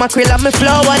settle with me mackerel and me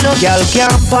flour. No girl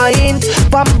can't find.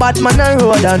 Pam bad man a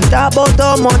road and talk about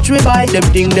how much we buy. Them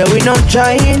thing that we not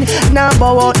trying. Nah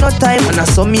bow out no time, and I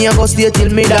saw me a go stay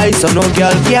till me die. So no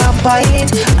girl can't find.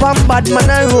 Pam bad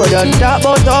man a road and talk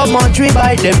about how much we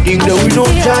buy. Them thing that we not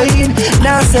trying.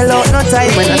 Now sell out no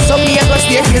time, when I saw me I go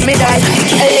stay till me die.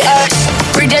 Hey,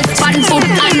 Bridget fan foot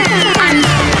and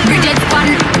Bridget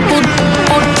fan foot.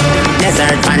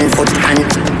 Desert fan foot and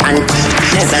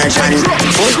desert fan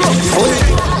foot.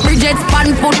 Bridget fan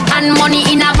foot and money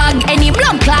in a bag. Any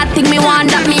blood clot thing me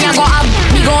want that me a go have.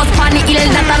 Me go span the hill,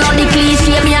 that alone the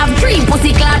cliche. Me have 3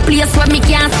 pussy clot place where me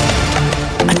can't.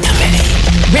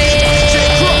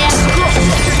 Ray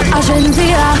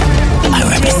Argentina, I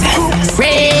represent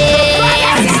Ray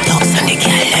and the dogs and the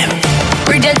girl them.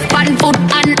 Bridget fan foot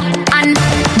and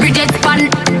Bridget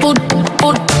fan foot.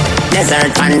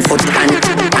 Desert fan foot and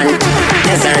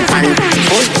desert fan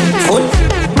foot.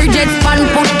 Bridget fan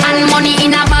foot and money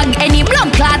in a bag. Any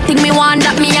blood clot thing me want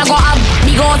that me a go have.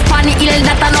 Me go span the hill,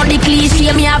 that alone the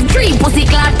cliche. Me have 3 pussy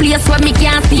clot place where me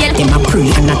can't see it. Them a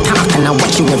pray and a talk and a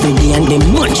watch you every day. And them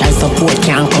much I support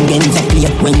can't come against the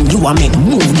plate. When you a make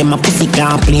move, them a pussy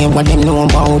can't play. What them know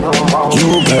about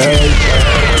you, girl?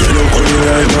 You don't come in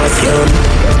like myself.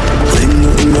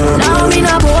 Now me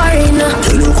not boring.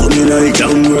 You don't come in like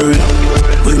young girl.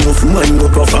 When you man go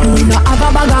profound. Me not have a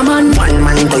bag of man. One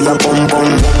man to your pum pum.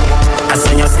 I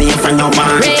saw you stay from your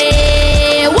man.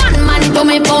 Ray, one man to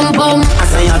me pum pum. I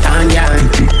saw you turn girl.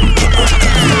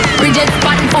 Bridget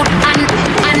fan foot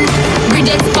and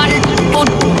Bridget fan foot.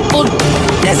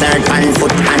 Desert fan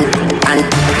foot and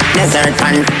desert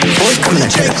fan foot. Come on,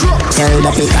 check. Tell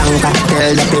the pe kanka,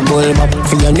 tell the pe bulb up.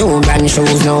 For your new brand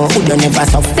shoes, no hood you never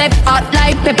stop. Step out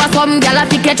like pepper, some gyal a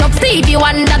fi catch up. Stevie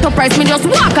Wonder to price me, just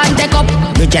walk and take up.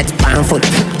 Bridget fan foot,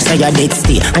 so you did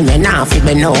stay. And you now fi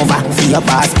bend over for your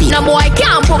past speed. No boy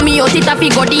can't put me out, it a fi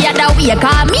go the other way.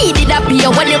 Cause me did appear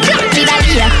when the black did a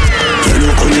year. You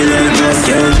don't come in like just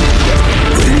girl.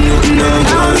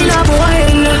 Now me not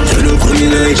boring. You don't come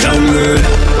in like young girl.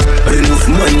 Enough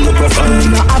man go profound.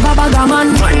 No have a bag of man.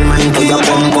 One man to your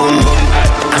pum pum.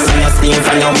 I saw you stay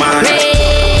from your man.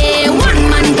 Ray, one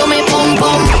man to me pum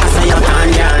pum. I saw you turn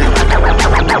girl.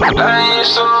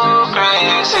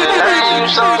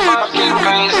 so fucking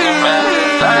crazy, man.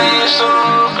 Life so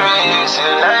crazy,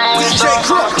 life so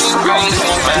fucking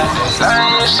crazy, man.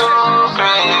 Life so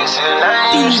crazy,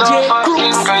 life so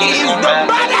fucking crazy, man.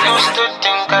 Used to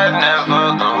think I'd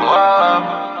never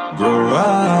grow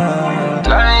up.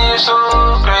 Life so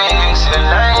crazy,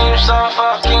 life so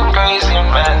fucking crazy,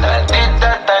 man. I did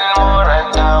that and more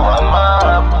and now I'm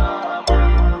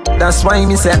up. That's why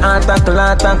me say tackle.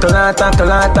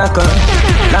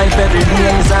 Life every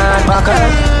day is hard backer.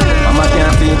 Mama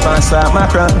can't feel past that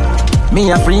macro.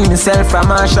 Me a free myself from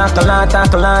a shackle.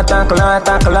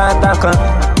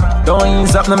 Don't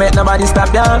ease up, no make nobody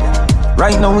stop ya.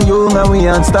 Right now you and we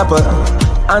unstoppable.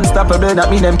 Unstoppable,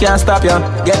 that mean them can't stop ya.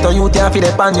 Get on you, can't feel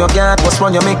it on your can't. What's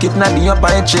wrong, you make it not the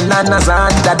upper echelon as a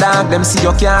underdog. Them see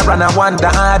you can't run and wonder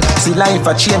hard. See life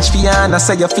a change for ya, and I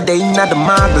say you feel the inner the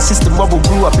mark. The system where we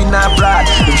grew up in our broad.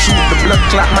 Them shoot the blood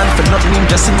clot man for nothing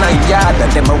just in a yard.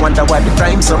 And them I wonder why the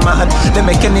crime so mad. They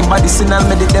make anybody sin and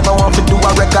me, they never want to do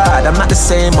a record. I'm not the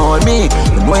same old me.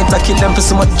 Them want to kill them for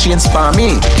so much change for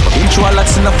me. But eventually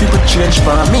lots enough people change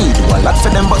for me. Do a lot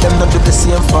for them, but them not do the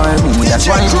same for me. That's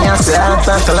why me I say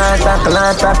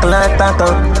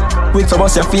tackle. Quick to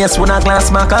bust your face when a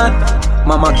glass maca.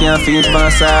 Mama can't feed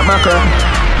past her macro.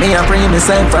 Me a bring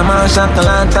myself from a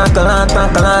tackle.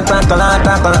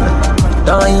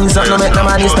 Don't ease up, no make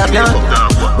nobody stop ya.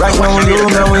 Right now you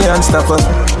know we unstoppable.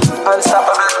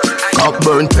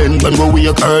 Cockburn pen when we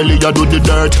wake early, you do the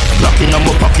dirt. Lock in my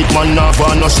pocket, man, not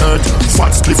for no shirt. Fat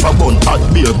spliff a bun, hot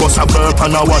beer, bust a burp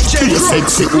and a watch. Be a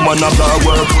sexy woman, a bar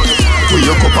work. Wake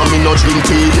up and me no drink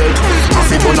tea yet.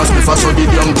 Half a bonus before so the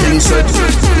damn thing set.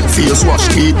 Face wash,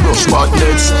 teeth brush, bad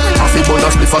nets. Half a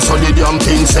bonus before so the damn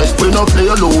thing set. We no play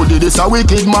loaded, this a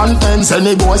wicked man ends.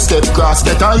 Any boy step cross,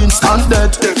 get a instant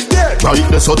death. Right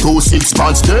there so 2 6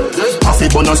 pants there. Half a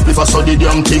bonus before so the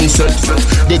damn thing set.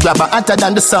 They grab a hotter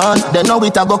than the sun. They know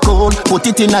it a go cold. Put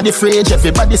it in the fridge.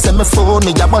 Everybody say me phone.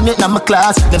 Me a burn it in my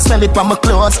class. Them smell it from my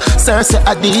clothes. Sir say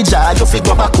a DJ, you fi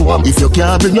go back home. If you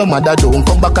can't bring your mother down,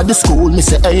 come back at the school. Me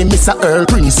say, hey, Mr. Earl,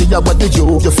 Prince, see ya what do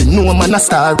you? You fi know man a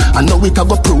star. I know it a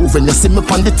go prove when you see me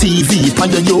on the TV, on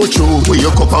your YouTube.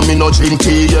 Wake up and me no drink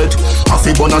tea yet. Half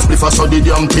a bonus before so the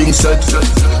damn thing set.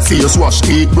 Face wash,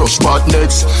 teeth brush, bad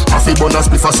nets. Half a bonus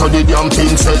before so the damn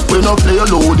thing set. We no play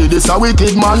loaded, this a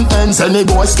wicked man ends. Any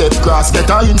boy step cross, get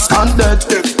a instant death.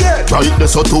 Right there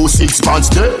so 2 6 pants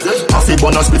there. Half a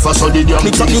bonus before so the damn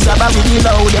thing set. Mix up the grabber with the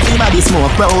load, everybody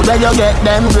smoke proud. Where you get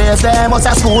them grades, them out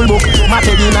a school book.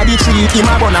 Matted in a the tree, him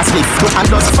a bonus slip. And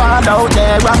just fall out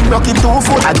there and broke it 2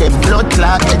 foot. And them blood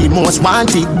clot, the most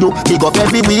wanted do. Big up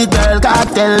every week, girl,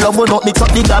 cartel love will not. Mix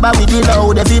up the grabber with the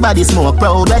load, everybody smoke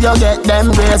proud. Where you get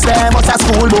them grades, them out a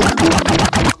school book.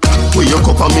 Wake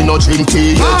up and me no drink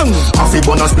tea yet. Half a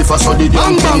bonus before so the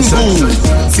damn thing set.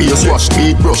 Face wash,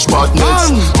 teeth brush, bad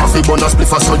nets. Half a bonus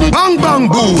before so the bang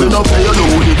bang boom. We no play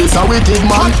loaded, this a wicked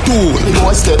man. Hot tool. The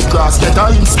boy step cross, get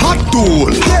a instant. Hot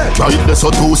tool. Right there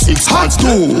so 2 6 hot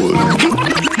tool.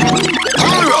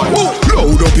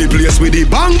 Load up the place with the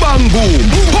bang bang boom.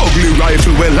 Ugly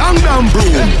rifle with long damn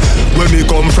broom. When me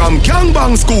come from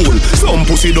gangbang school, some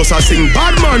pussy does a sing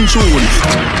bad man tune.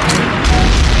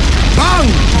 Bang!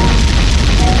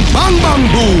 Bang bang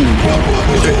boom!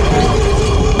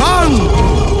 Bang!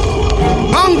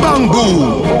 Bang bang boom!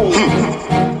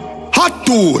 Hot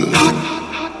tool!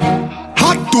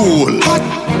 Hot tool!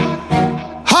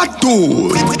 Hot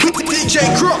tool! DJ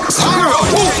Crooks!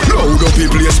 Load up the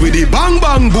place with the bang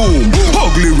bang boom.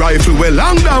 Ugly rifle with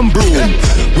long damn broom.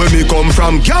 When me come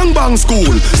from gangbang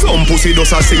school, some pussy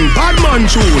does a sing bad man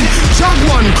tune.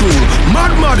 Jaguan crew,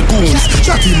 mad goons.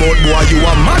 Chatty mouth boy, you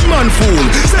a madman fool.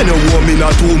 Send a woman in a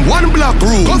tomb, 1 black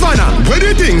room. Governor, where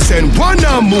the thing send one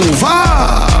and move.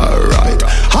 Alright,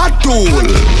 hot tool,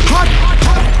 hot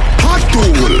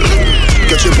tool.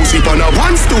 Get your pussy on a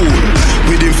 1 stool.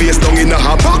 With him face down in a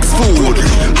box food.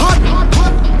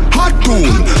 Hot tool,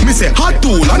 me say hot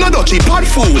tool, another cheap hot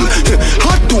fool.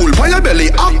 Hot tool, by your belly,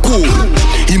 up cool.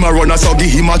 Him a runner, so give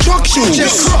him a truck shoes.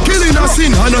 Killing a sin,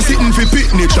 and a sitting for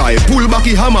picnic try. Pull back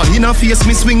the hammer, in a face,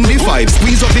 me swing the 5.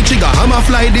 Squeeze up the trigger, hammer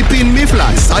fly, the pin me fly.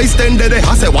 I stand there,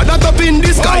 I say, what that up in the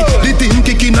sky? The thing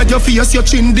kicking at your face, your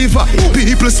chin divide.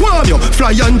 People swarm you,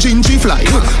 fly and gingy fly.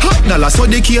 Hot dollar, so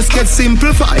the case get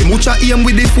simplified. Mucha aim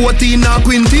with the 14 or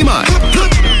 20 man.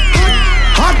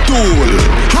 Hot tool,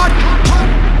 hot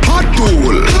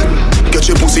tool. Get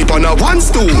your pussy on a 1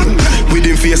 stool. With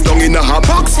him face down in a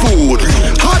box food.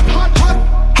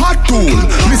 Hot tool.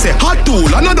 Me say hot tool,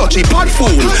 another cheap hot fool.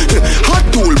 Hot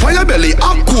tool, by your belly,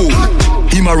 up cool.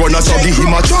 Him a runner, so give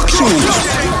him a truck shoes.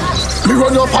 Me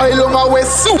run your file on my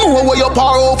west. Know where your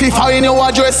power off, if find your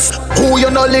address. Who you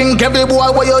no link, every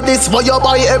boy where you this, where you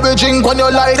buy every drink, when you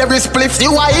light every spliff.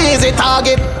 You are easy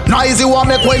target. Noisy one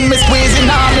make when me squeeze in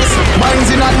arms. Minds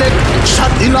in a neck,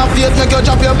 shot in a face, make you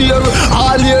drop your beer.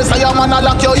 All years I am and I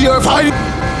lock your ear. Fight.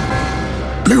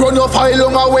 Me run your file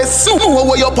on my west. Know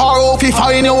where your power off, if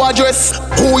find your address.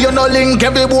 Who you no link,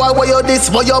 every boy where you this,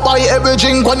 where you buy every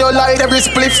drink, when you light every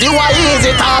spliff. You are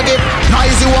easy target.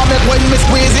 Noisy one make when me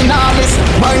squeeze in arms.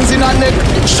 Minds in a neck,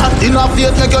 shot in a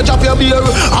face, make you drop your beer.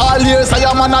 All years I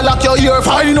am and I lock your ear.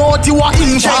 Find out you are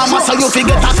informer, so you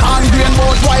forget a can grain.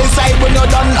 But wild side when you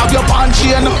done have your pan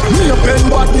chain. Me a pen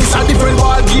badness a different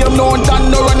ball game. No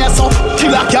done no run your so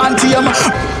killer can't tame.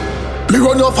 Me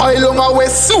run your file on my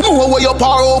west. Know where your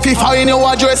power off, if find your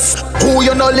address. Who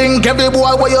you no link, every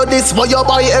boy where you this, where you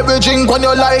buy every drink, when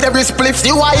you light every spliff.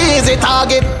 You are easy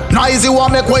target. Noisy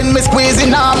one make when me squeeze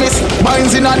in arms.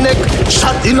 Minds in a neck,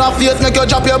 shot in a face, make you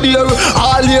drop your beer.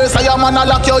 All years I am and I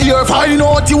lock your ear. Find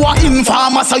out you are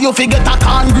informer, so you forget a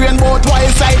can grain. But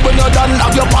wild side when you done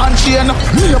have your pan chain.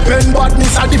 Me a pen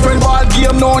badness a different ball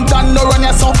game. No done no run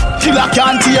your so killer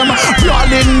can't tame.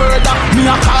 Brawling murder, me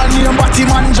a call name, but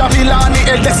him and Javila.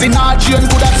 The eldest in our chain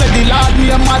could have said the Lord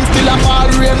name and still a fall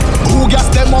rain. Who gas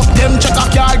them up, them check a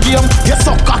car game. You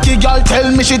suck cocky girl, tell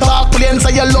me she talk plain.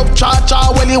 Say you love cha-cha,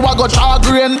 well you a go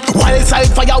cha-grain. Wild side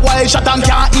fire, wild shot and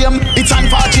can't aim. It's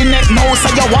unfortunate now,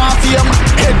 say you want fame.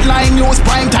 Headline news,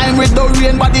 prime time with the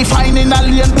rain. Body fine in a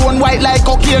lane, bone white like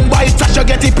cocaine. White flash, you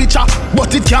get the picture, but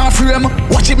it can't frame.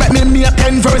 Watch it make me make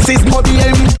 10 verses, no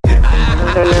BM.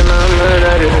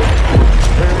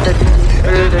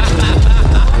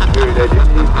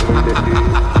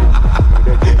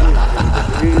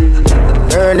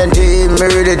 Murder team,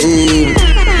 murder team,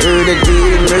 murder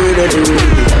team, murder team,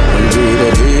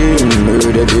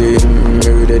 murder team,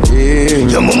 murder team.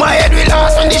 Your mama head will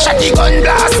lost when the shotty gun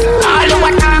blast. All you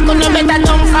what talk on no better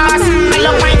dumb fast. I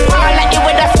love my fall like you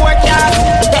with a forecast.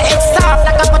 The head soft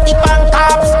like a putty pan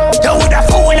tops. You would a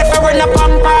fool if I run a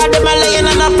pamper. Them a laying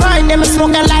on a part, them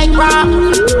smoking like rock.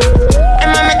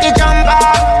 Them a make you jump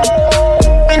off.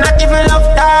 Me not even love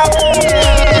talk.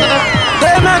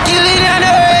 Them a killing and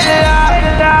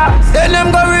then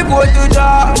them go report to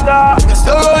jail.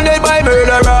 Surrounded by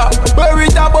murderer. Where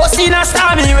it a bus in a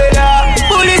stormy weather.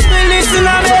 Police will listen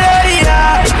a melody.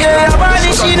 Yeah,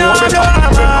 vanish in a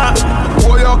drama.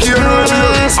 Boy, you can't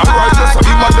really. I'm right just to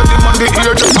imagine him on the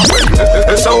ear just a wet.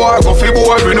 It's a war, go fi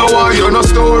boy, we know why you're no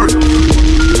story.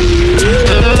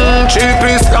 Cheap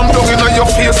is come down in your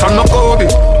face and no code.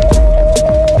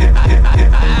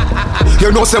 You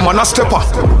know say man a stepper.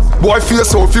 Boy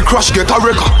face out, if you crash get a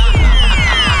wrecker.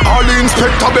 All the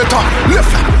inspector better left.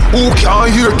 Who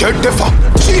can't hear get deafer.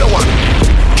 G1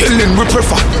 killing we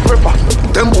prefer.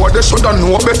 Them boy they shoulda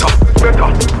know better.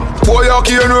 Boy you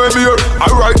can't know beer. I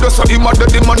write this so him a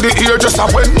dead him on the ear just a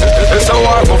when. It's a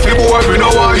war for fi boy we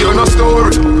know why you no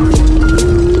story.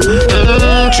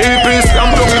 Cheap is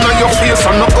come down in your face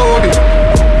and no code it.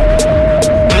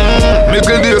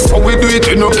 Middle days how we do it,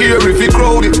 you no care if you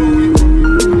crowd it.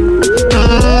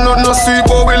 No sleep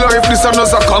over life, this and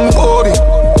us a Concordi.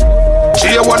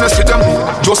 She wanna see them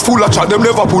just full of chat, them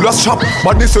never pull a strap.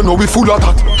 But this you know we full of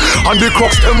that. And the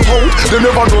crooks them out, they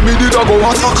never know me did a go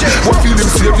attack. What feel him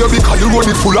save you because you run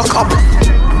it full of cap.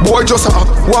 Boy just a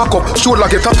walk up, shoulder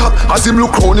get attack. As him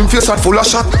look round, him face and full of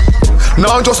shot.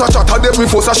 Now just a chat, I them me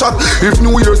force a shot. If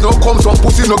New Year's now comes, some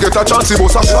pussy no get a chance, he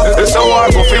bust a shot. It's a war,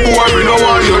 but fi boy we know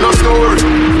why you no story.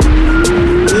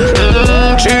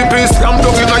 Cheap is come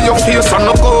down in your face and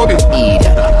no code it.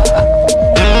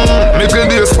 Middle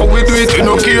days how we do it, you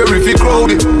no care if you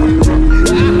crowd it.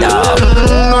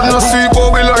 No sleep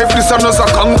over life, this and us a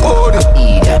Concord.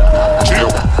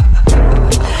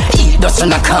 Dust in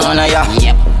the corner, yeah.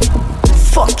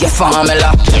 Fuck your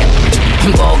formula.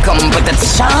 Go come put the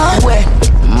charm way,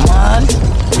 man.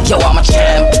 You want my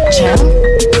champ.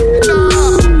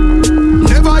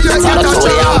 Never yet get a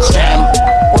champ.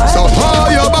 So how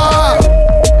you back?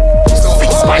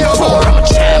 6.4, I'm a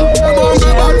champ. I'm on the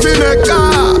back fi make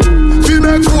car, fi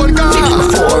make phone car.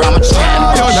 6.4, I'm a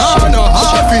champ. You know no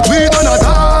half it, we don't know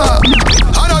that.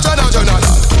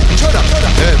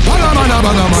 Hey,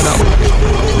 banga.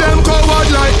 Them coward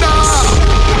like that.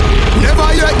 Never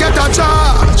yet get a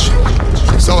charge.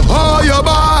 So how you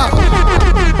back?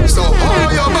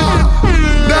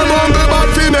 Them on the back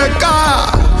fi make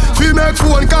car, fi make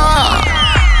phone car.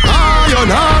 You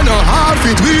know no half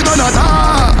it, we don't know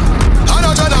that.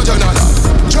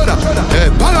 Hey,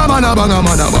 banga.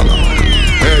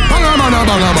 Hey, banga.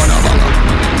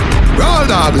 Roll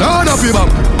dog, load up your bum.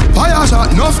 Fire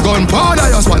shot, enough gun, powder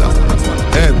your swallow.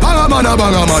 Hey, banga.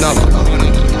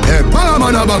 Hey, banga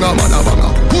mana, banga mana,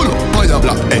 banga. Pull up, fire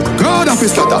black. Hey, crowd of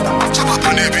his slaughter. Chop up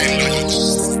on the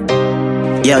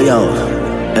bin. Yo.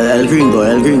 El Gringo,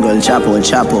 El Chapo.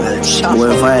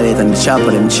 We're violate and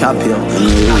chopper them chop you.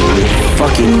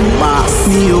 Fucking boss.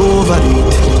 Me over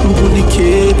it. Put the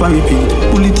cape and repeat.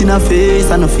 Pull it in her face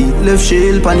and her feet. Left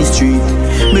shell on the street.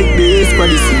 Make base for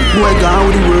the seat. Boy gone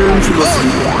with the worm to go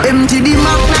sleep. Empty the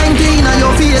Mac 19 on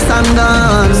your face and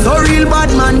dance. So real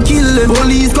bad man kill them.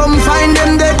 Police come find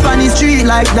them dead on the street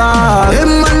like that.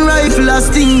 Them man rifle a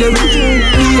sting them.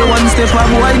 Day one step up,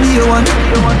 why day one?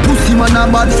 Pussy man a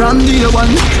bad from day one.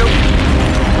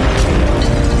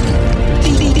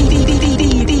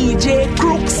 DJ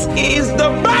Crooks is the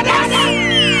baddest.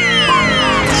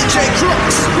 DJ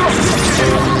Crooks.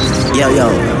 Yo.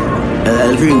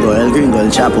 El Gringo, El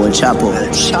Chapo.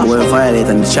 We're violate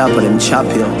and chopper them chop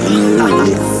you.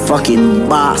 Fucking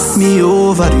boss. Me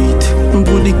over it.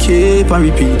 Put the cape and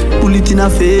repeat. Pull it in her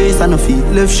face and her feet.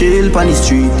 Left shell on the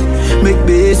street. Make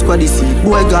base for the seat.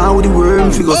 Boy gone with the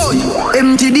worm figure sleep.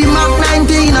 Empty the Mac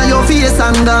 19 on your face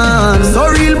and dance. So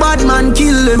real bad man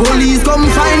kill them. Police come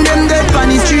find them dead on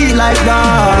the street like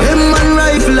that. Them man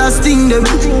rifle a sting them.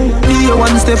 Day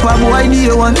one step up, why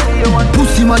day one?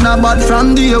 Pussy man a bad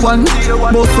from day one.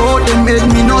 Both out them head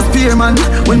me no spear man.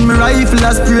 When me rifle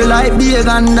a spray like big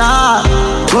and that.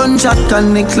 Gunshot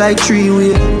connect like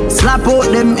three-way. Slap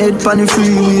out them head pan the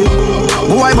freeway.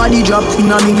 Boy body drop in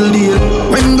a middle day.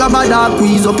 When grab a dog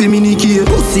squeeze up him in the cave.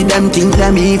 Pussy them think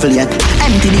them evil yet.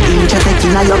 Empty the inch a take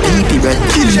in a your pee-pee breath.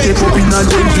 Kill take up in a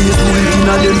them face. Bullet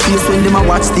in a them face when them a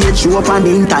watch stage show up on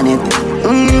the internet.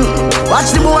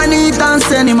 Watch the boy neat and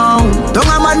send him out. Don't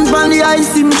a man from the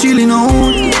ice him chilling out.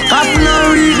 Half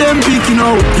now read them picking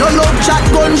out. Your love chat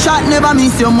gunshot never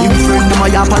miss your mouth. Him friend them a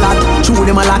yap a lot. Chew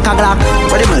them a like a glock.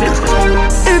 What them do?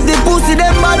 If the pussy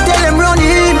them bad tell them run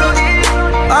in.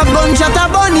 A gunshot a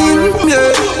bun him.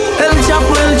 Yeah. El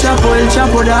Chapo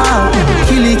da.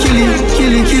 Killy.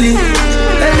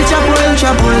 El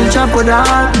Chapo da.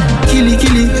 Killy.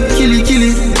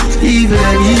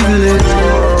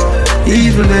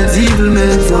 Evil head.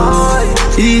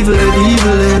 Evil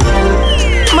head,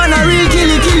 man a real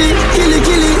killy.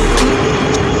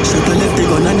 Shut a left the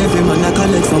gun and every man a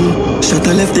collect some. Shut a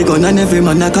left the gun and every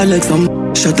man a collect some.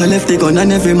 Shut a left the gun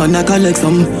and every man a collect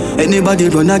some. Anybody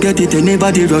run I get it,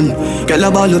 anybody run. Girl a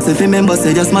ball up if you remember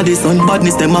say just my son.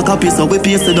 Badness them a copy so we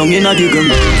paste it down in a the gun.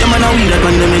 Yeah man a weed up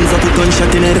and them ends up with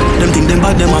gunshot in head. Them think them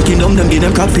bad, them a kingdom, them give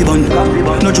them crack fi bun.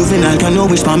 No juvenile can no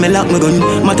wish for me lock my gun.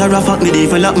 Matter of fact me dey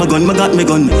for lock my gun, me got me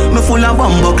gun. Me full of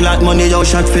bomb clot money, yo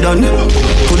shot fi done.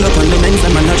 Pull up on the ends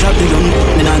and man a drop the gun.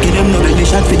 Me nah give them no belly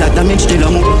shot fi that damage the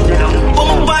lung.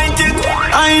 Bum bind it,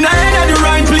 I ain't at the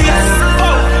right place.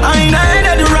 I ain't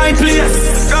at the right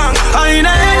place. I ain't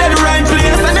at the right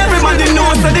place. And everybody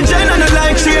knows that the gen and the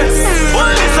like shares.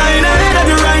 I ain't at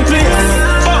the right place.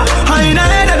 I ain't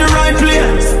at the right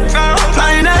place.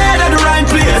 I ain't at the right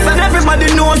place. And everybody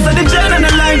knows that the gen and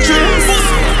the like shares.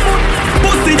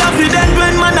 Pussy that be dead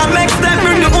when man a make step.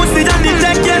 Bring the pussy that the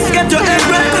tech, yes, get your head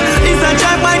wet. It's a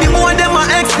job by the more them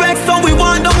I expect. So we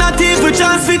want them not even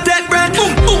chance to take breath.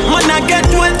 Man I get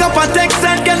wet up a text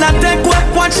set. Can I take wet?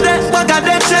 Watch that, bag of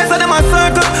them checks. So them a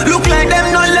circle, look like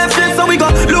them not left yet. So we go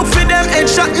look for them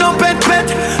headshot, no pet.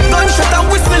 Gunshot and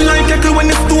whistle like echo when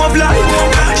the stove light.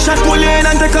 Shot pull in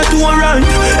and take a tour right.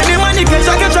 Any man you catch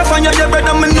a fire, your bread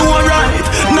and me know right.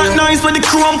 Not nice when the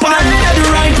chrome pan. I ain't at the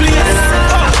right place.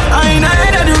 I ain't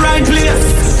at the right place.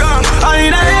 I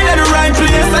ain't at the right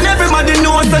place. And everybody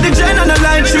knows that the gen and the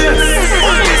light trace.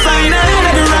 I ain't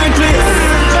at the right place.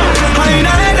 I ain't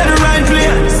at the right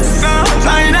place.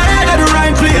 I ain't at the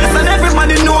right place. And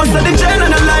everybody knows that the gen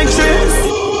and the light trace.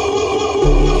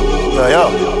 Yo.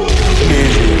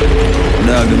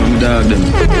 Dog them.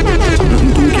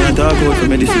 Nothing too can't talk about for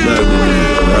me, this is dog them.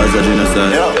 That's a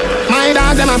genocide. My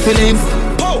dog them a Phillips.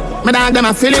 My dog them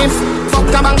a Phillips. Fuck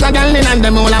a bank of girl in and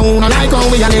them all a who no like how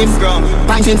we a live.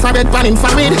 Punching for bed, panning for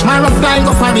it. My rough guy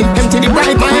go for it. Empty the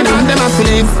bright, my dog them a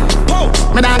Phillips.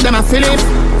 My dog them a Phillips.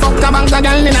 Fuck a bank of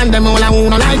girl in and them all a who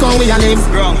no like how we a live.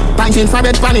 Punching for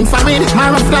bed, panning for it. My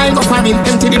rough guy go for it.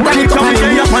 Empty the bright, go for it.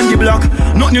 Up on the block,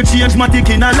 nothing change, my tick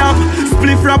in a lap.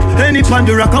 Spliff rap, any pan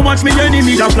the rock, I watch me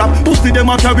enemy that flap. Pussy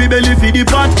them a carry belly for the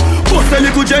pot. Bust a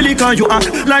little jelly can you act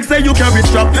like say you carry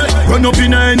strap. Run up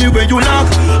in any way you lock.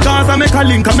 Cause I make a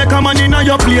link, I make a man in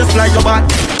your place like your back.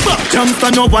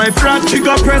 Jumpster no wife rat, she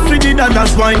got press with it and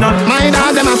that's why not. My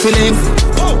dog them a Phillips.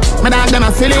 My dog them a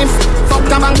Phillips. Fuck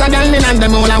a bank of girl in and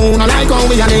them all a who no like how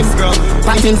we a live.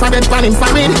 Fighting for bed, panning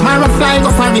for it. My rough fly go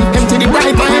for it. Empty the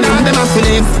bright, my dog them a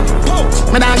Phillips.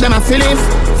 Me dog them a Philip.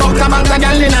 Fuck a bag of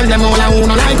gal in and them all a who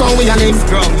no like how we a live.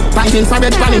 Fighting for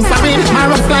bed, planning for it. My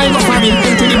rough fly go for it.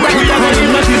 Into the bright we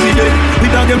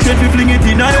dog them straight, we fling it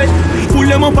in a head. Pull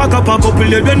them up, pack up and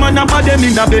couple it. When man up them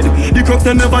in the bed. The crooks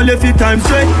them never left it time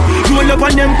straight. Roll up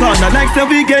on them corner like say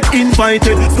we get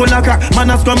invited. Skull a crack, man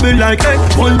a scramble like egg.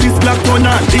 All this black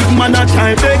corner, big man a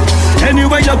time big.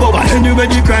 Anywhere you go, anywhere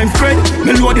the crime spread.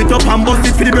 Me load it up and bust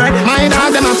it for the bread. My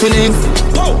dog them a Philip.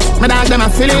 My dog them a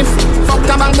Philip. Fuck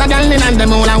a bag of gal in and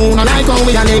them all a who no like how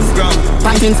we a live.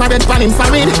 Fighting for bed, planning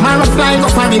for it. My rough fly go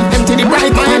for it. Empty the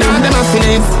bright, my dog them a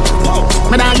Philip.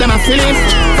 My dog them a Philip.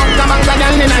 Fuck a bag of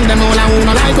gal in and them all a who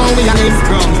no like how we a live.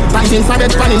 Fighting for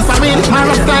bed, planning for it. My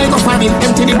rough fly go for it.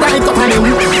 Empty the bright up on him.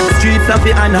 Streets of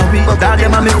the Anawi, dog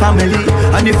them a me family.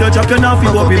 And if you drop your knife,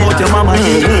 you worry about your mama.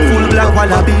 Full black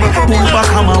wallaby, pull back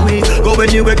hammer we. Go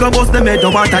when you wake up, bust them head,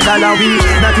 don't want $1 we.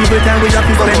 Not every time we have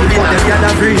to spend before them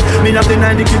gather free. Me have the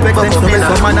 90 keep extend, so make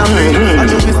some man a free. I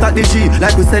just we start the G,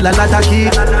 like we sell a lot of key.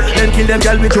 Then kill them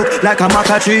girl we joke, like a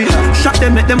maca tree. Shot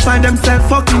them, make them find themselves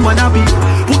fucking wannabe.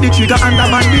 Put the trigger under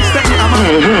man, bitch, set the hammer.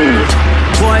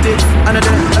 Boy this, another,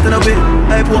 that's another bit.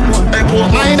 Hey, poor more, hey, poor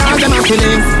more. My dog them a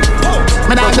Philip.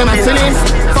 My dog them a Philip.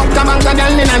 Fuck a bag of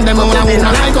gal in and them all a who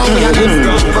no like how we a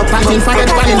live. Fighting for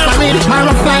it, planning for it. My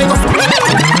rough fly go.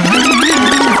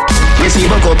 We see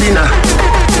Bokopina.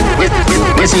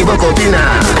 We see Bokopina.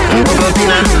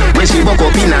 Bokopina. We see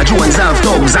Bokopina. Jones have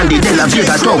dogs and the De La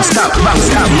Vega dogs. Stop, bang,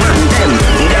 stop, man, then.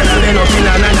 Gala ben up in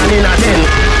a nana in a ten.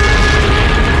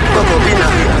 Bokopina.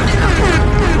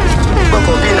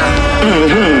 Bokopina.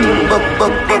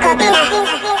 Bokopina.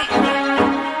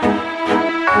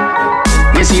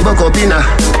 We see Bokopina.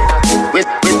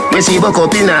 We see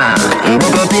Bokopina.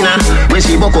 Bokopina. We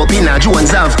see Bokopina.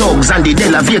 Jones have dogs and the De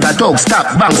La Vega dogs.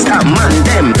 Stop, bang, stop, man,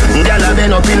 them. Gala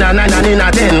ben up in a nana in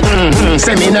a ten.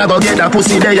 Say me never get a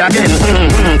pussy day again.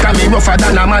 Can me rougher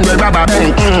than a man with rubber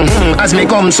band. As me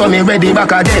come, so me ready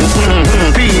back again.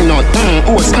 Peanut,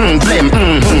 oats, blame.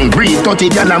 Breathe 30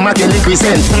 gal a matin liquid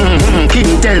scent.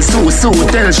 King tell Sue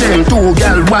tell Shem. 2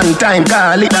 gal one time,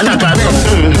 call it a knock a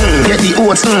rent. Get the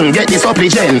oats, get the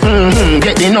supplement.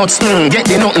 Get the nuts, get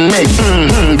the nothing make.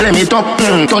 Blame it up,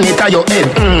 turn it to your head.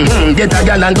 Get a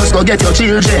gal and just go get your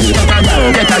children.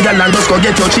 Get a gal and just go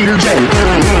get your children.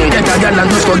 Get a gal and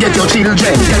just go get your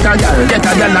children. Get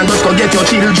a gal and just go get your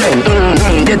children.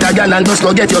 Get a gal and just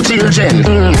go get your children.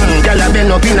 Gal a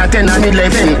been up in a 10 and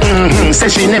 11. Say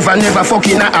she never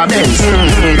fucking a Benz.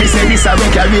 Me say this a way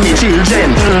carry me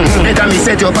children. Better me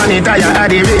set your pan tire at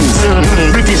the rims.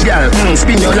 British gal,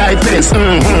 spin your light fence.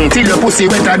 Till your pussy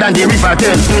wetter than the river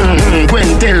Thames.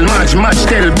 Gwen tell match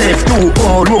tell Beth. 2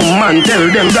 old room man tell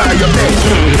them guard your bed.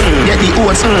 Get the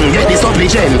oats, get the supplement.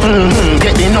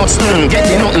 Get the nuts, get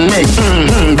the nothing make.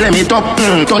 Blame it up,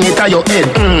 turn it to your head.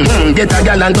 Get a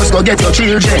gal and just go get your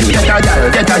children.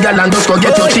 Get a gal and just go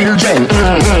get your children.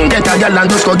 Get a gal and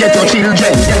just go get your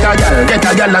children. Get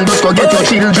a gal and just go get your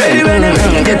children.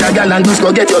 Get a gal and just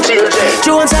go get your children.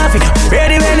 Jones Africa,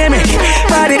 ready when they make it.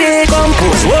 Body they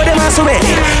compose, what them a so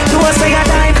ready. Do us say a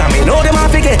time coming, know them a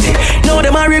forget it. Know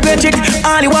them a regret it.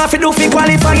 All you want to do fi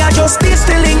qualify, I just this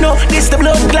the link, no. This the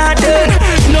blood clot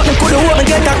nothing could hold and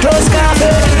get a close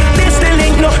coffin. This the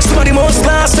link, no. Somebody must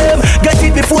pass them. Get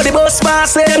it before the bus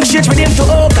pass them. Shit with them to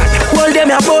Oakland. Hold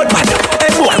them a boat man.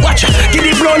 Hey boy, watch out. Give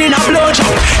the brown in a blow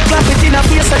job. Clap it in a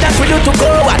face so that we do to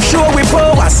go at. Show we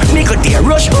powers. Nickel dear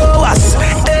rush hours.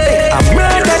 Hey, I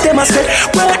murder them a say.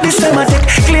 Work this them a take.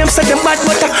 Claims that them bad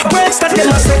butter. Breaks that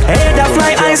them a say. Head a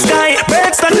fly high sky.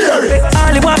 Breaks that.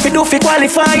 All you want to do fi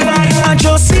qualify. I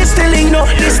just see the link, no.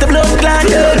 This the blood clot.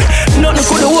 Nothing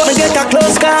could hold and get a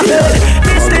close coffin.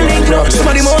 This the link, no.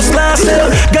 Somebody must last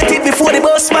them. Get it before the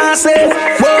bus pass them.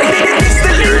 Boy, this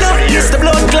the link, no. This the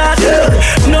blood clot.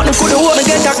 Nothing could hold and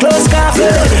get a close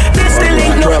coffin. This the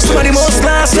link, no. Somebody must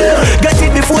last them. Get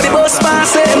it before the bus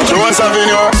pass them. Jones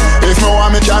Avenue, if no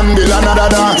one me can build another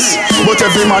dance. But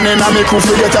every man in a me crew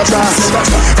forget a chance.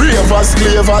 Ravers,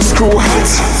 clavers, screw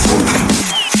hats.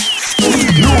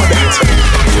 Know that.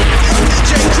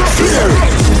 Flare.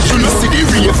 You know see the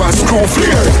ravers, screw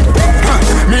flare.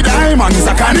 Me diamonds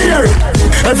a canary.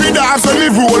 Every dance when me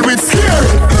roll with scare.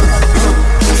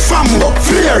 Fambo,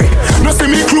 flare. No see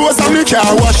me clothes and me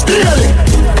car wash daily.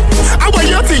 How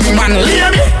you think man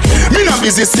lady? Me no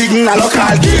busy signal or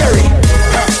call Gary.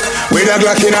 With a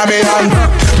Glock in a me hand.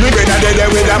 Me better dead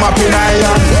with a map in a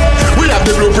hand. We have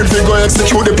the blueprint to go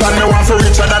execute the plan. Me want for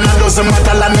richer than a dozen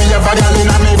metal and me have a gal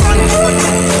in a me van.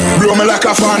 Blow me like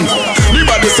a fan. The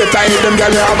body set I hate them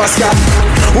gal you have a scat.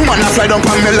 Woman a fly down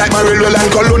on me like my railway line.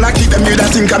 Cologne I keep them you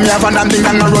that think me have a damn thing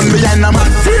and I run behind a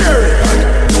man.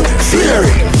 Fear.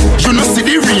 You know see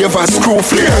the wave a screw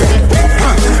flare.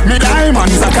 Me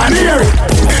diamonds a canary.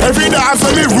 Every dance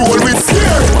when me roll with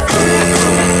scare.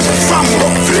 From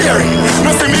up flare.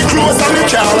 No see me clothes and me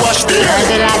can't wash there.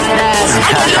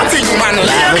 How do you think man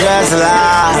laugh? Just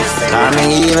laugh. Call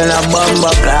me even a bumbo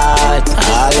clot.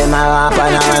 All in my wap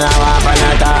and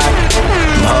a thought.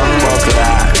 Bumbo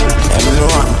clot.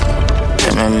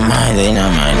 Mind,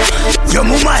 you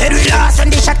move my head with ass when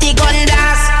the shotty gun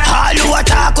dance. All you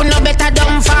attack, no better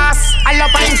dumb fast. All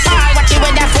up and fall, watch you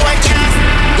with the forecast.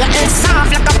 Your head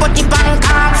soft like a putty bank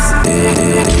calves.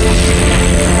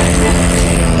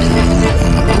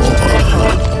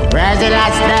 where's the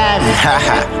last time?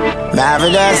 Haha, never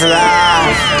just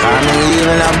laugh. Call me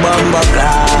even a bumbo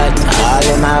clot. All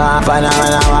in my wap and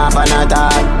a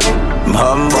thought.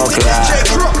 Bumbo clot.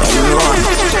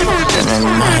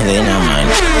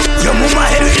 You move my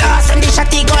head with ass when the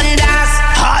shotty gun dance.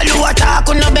 All you attack,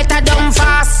 no better dumb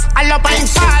fast. All up and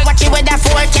fall, watch you with the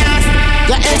forecast.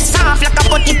 Your head soft like a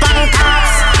putty bank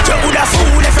calves. You would a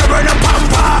fool if you run a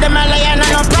pamper. Them a lion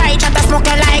and a pride, that a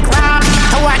smoking like rock.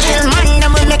 How a ill man,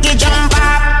 them will make you jump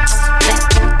up.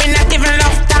 In not even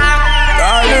love talk.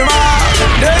 Call them up,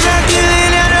 they not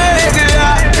killing you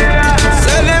regular.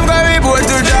 Sell them very boy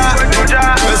to jail.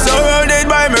 We're surrounded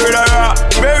by murderer.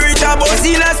 Very top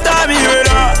bossy last time you heard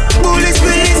her. Bullets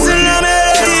spinning in the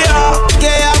media.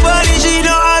 Get your body, she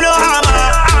don't have no hammer.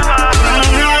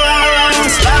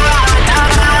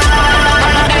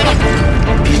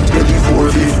 Big belly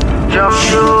 4-feet. Jump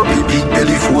show. Big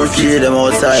belly 4-feet. Them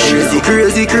outside.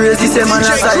 Crazy. Say man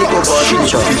a psycho for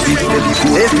picture.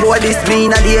 If boy this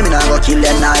mean a day, me nah go kill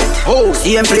them night. Oh,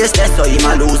 same place test so him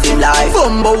a lose him life.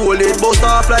 Bumbo hold it, bust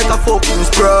off like a fucking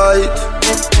Sprite.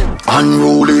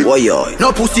 Unruly, why yo?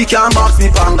 No pussy can box me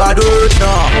from God dirt,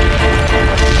 no.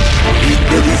 Big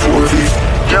belly 4-feet.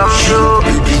 Jump show.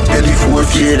 Big belly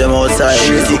 4-feet. Them outside.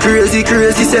 Crazy.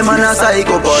 Say man a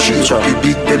psycho for picture.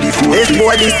 Big belly 4-feet. If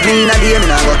boy this mean a day, me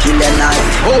nah go kill them night.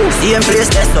 Oh, same place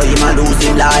test so him a lose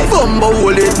him life. Bumbo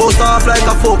hold it, bust off like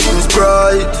a fucking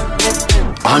Sprite.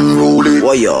 Unruly,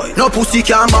 why yo? No pussy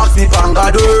can box me from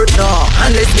God dirt, no.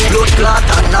 Unless me blood clot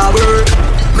and a word.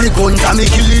 Me guns and me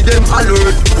kill them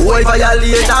alert. Boy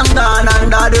violate and down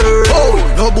under dirt. Oh,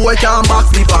 no boy can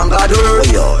box me from God dirt.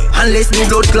 Unless me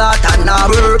blood clot and a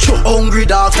word. Hungry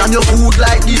dogs and your food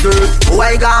like dessert.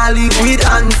 Boy can't live with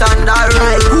hands under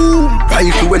earth. Boom,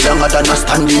 rifle way longer than a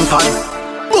standing fan.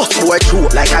 Bust boy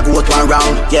throat like I go to one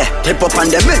round. Yeah, tip up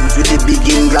on the men's with the big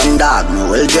England dog.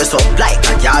 No, well dress up like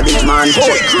a garbage man.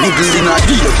 Oh, niggas in a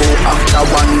deal go after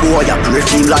one boy. I pray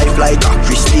for life like a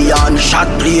Christian. Shot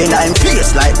playing in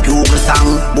face like bugle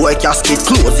song. Boy casket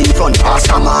close in front past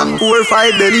a man. 4 or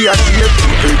 5 belly a shape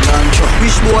people can chop.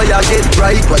 Wish boy I get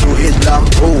right when you hit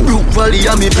them. Oh, Brook Valley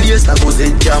a me place that goes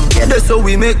in jam. Yeah, that's how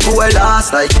we make boy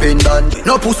last like pendant.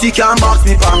 No pussy can box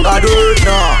me from God dirt,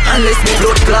 no. Unless me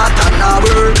blood clot and a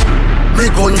word. Me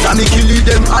guns and me kill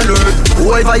them alert.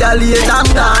 Boy violate and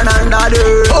down under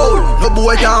dirt. Oh, no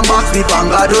boy can box me from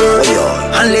God dirt.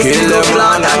 Unless me love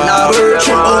land and a word.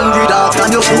 Hungry dogs and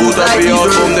your food like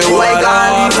dessert. Boy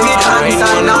can't live with hands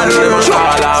and a dirt.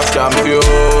 All off champion.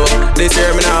 This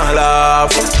year me nah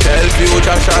laugh. Tell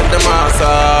future shot them ass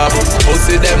up.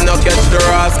 Pussy them no catch the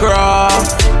rascal.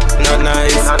 Not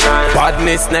nice.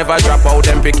 Badness never drop out,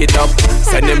 them pick it up.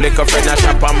 Send them like a friend a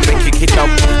shop and me kick it up.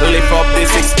 Lift up the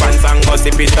 6 pants and go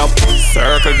zip it up.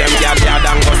 Circle them yard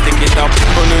and go stick it up.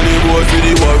 And then he go to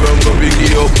the war and go pick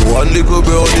it up. One little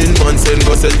brown in man send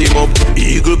go set him up.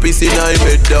 Eagle piece in I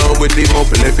bed down with him up.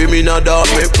 Left him in a dark,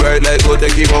 make pride like go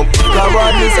take him up. Cause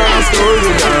badness and the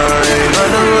storyline.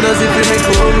 And I run as if he make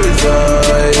home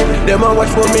reside. Them a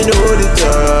watch for me know the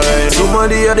time.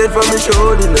 Somebody a dead for me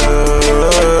show the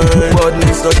night.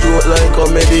 Badness not joke like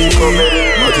comedy.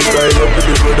 Multiply up with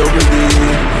the brother with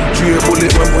it. 3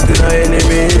 bullet man put in a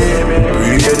enemy.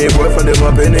 Bring any boy for them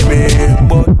up enemy.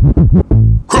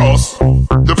 Cross.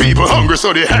 The people hungry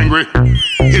so they hungry.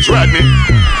 It's Rodney.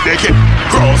 They can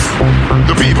cross.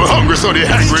 The people hungry so they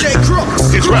hungry.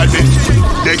 It's Rodney.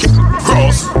 They can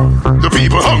cross. The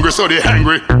people hungry so they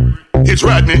hungry. It's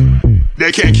Rodney.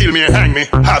 They can't kill me and hang me.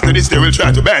 After this they will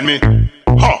try to ban me.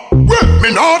 Huh. Well, me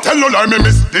nah tell no lie, me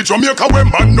miss the Jamaica when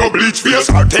man no bleach face.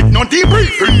 Or take no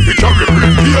debriefing, victory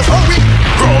briefcase. How we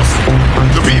cross.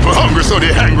 The people hungry so they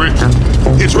hungry.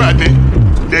 It's Rodney.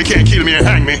 They can't kill me and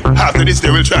hang me. After this they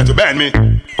will try to ban me.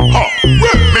 Huh.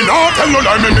 Well, me nah tell no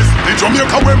lie, me miss the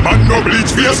Jamaica when man no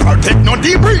bleach face. Or take no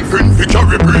debriefing,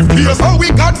 victory briefcase. How we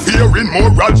got fear in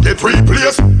morals get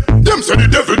replaced. Them say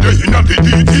the devil they in the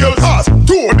details. Ask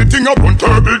to the thing I run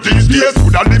terrible these days.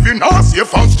 Would I live in a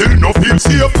safe and still no feel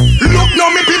safe? Look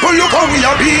now me people, look how we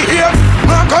are be here.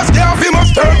 Marcus Garvey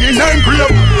must turn in and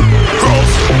grave.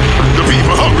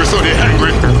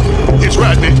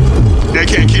 rat me. They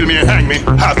can't kill me and hang me.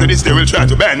 After this they will try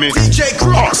to ban me. DJ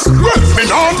Cross. Me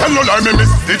now tell no lie, me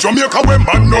miss the Jamaica when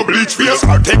man no bleach face.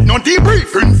 I'll take no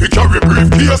debriefing for carry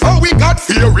briefcase. How we got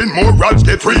fear in morals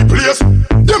get replaced.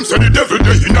 Them say the devil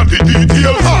they in the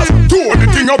details. Do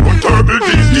anything up on terrible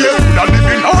these days. That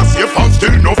living us safe and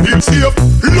still no feel safe.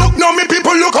 Look now me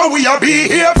people, look how we are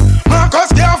behave.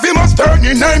 Marcus Garvey must turn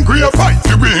in and grave. Fight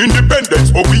for we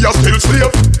independence, but we are still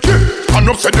slave. Yeah, and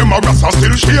upset them a rats are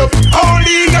still shave.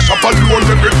 Only in a shop alone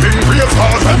everything race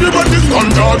fast. Everybody's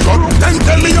under shot. Then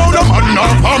tell me how the man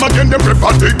now farm again them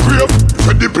prefer the grave.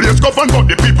 Said the place governed but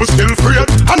the people still afraid.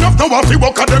 And after what we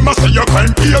walk at them a say a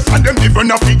crime case. And them even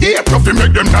have the 8 of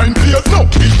make them 9 days. No,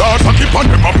 these stars a keep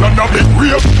on them a plan a big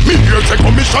grave. Me here say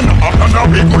commissioner a plan a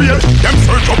big grave. Them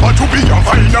search up a to be a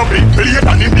find a big blade.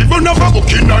 And him even have a book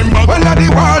in I'm back. Well a the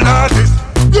wall artist.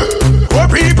 Poor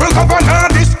people govern on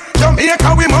this.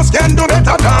 Jamaica we must can do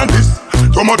better than this.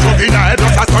 Too much of in our head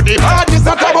just a study hard. This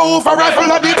a taboo for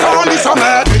rifle of the town. This a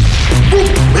madness.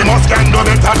 We must can do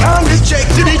better than this.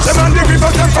 The beach them and the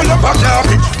rivers them full of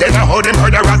garbage. Then I hold them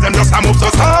murderers them just a move so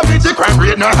savage. The crime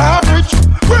rate no average.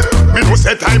 Me no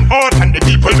say time out and the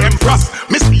people them frost.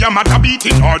 Me see a mother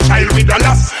beating our child with a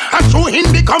loss. And through him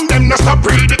become them no stop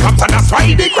breed the cops. And that's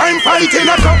why the crime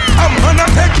fighting a top. I'm gonna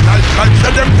take life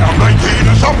say them down 19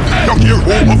 a shop. No care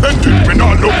who offended, me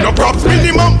no look no props.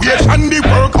 Minimum wage and the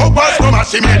work hours no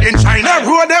machine made in China.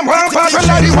 Road them one pass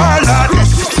and the wall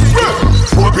artist.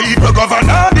 Poor people govern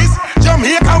all this.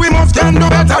 Jamaica we must can do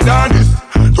better than this.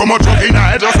 Too much of in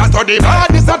our head just a study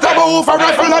hard. This a taboo for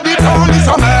rifle of the town. This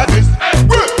a madness.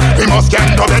 We must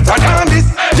can do better than this.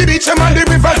 The beach them and the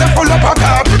rivers them full up of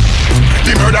garbage.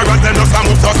 The murderers them just a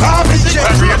move so savage. The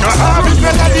crime rate no savage.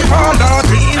 Better the fall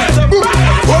artist.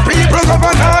 Poor people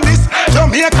govern all this.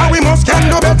 Jamaica we must can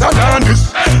do better than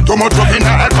this. Too much of in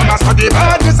our head come a study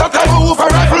hard. This a taboo for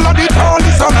rifle of the town.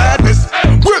 This a madness.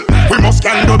 Well, we must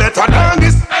can do better than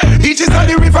this. Beaches and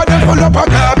the river them full up of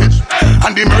garbage.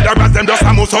 And the murderers them just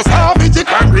a move so savage. The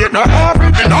crime rate no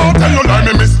average. And now tell no lie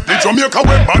me miss the Jamaica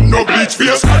when man no bleach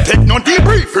face. Take no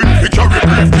debriefing for carry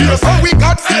briefcase. How we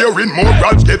got fear in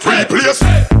morals get replaced.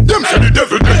 Them say the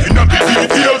devil they in the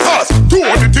details. Us do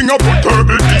anything about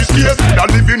terrible these days. That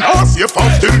living us safe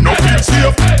and still no feel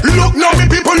safe. Look now me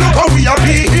people, look how we are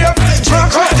behave.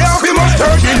 Marcus Garvey must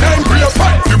turn in and brave.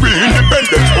 Fight for we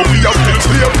independence but we are still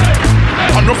slave.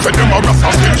 And up say them a rats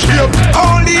are still shave.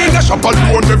 Only in a shop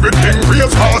alone everything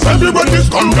race fast. Everybody's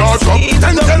under shop.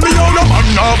 Then tell me how the man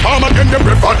now farm again them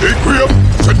prefer the grave.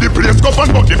 Said the place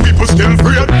governed but the people still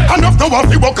afraid. And after what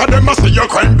we walk at them a say a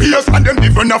crime case. And them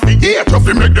even have the 8 of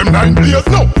make them 9 days.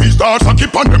 Now these stars a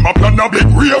keep on them a plan a big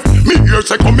rave. Me here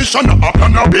say commissioner a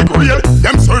plan a big rail.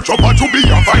 Them search up a to be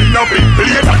a find a big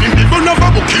blade. And him even have a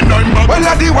book in I'm back. Well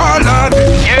a the wall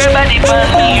artist. Everybody for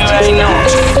me right now.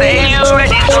 Say you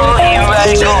ready so here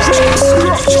I go.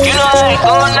 You know I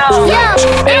go now.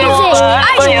 You know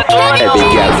I for you to every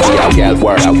girl see a girl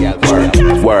work,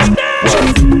 work,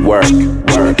 work, work,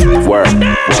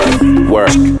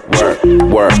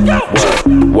 work,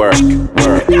 work.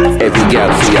 Every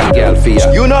girl see a girl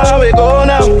feel. You know how we go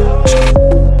now.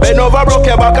 Bend over, broke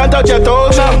your back and touch your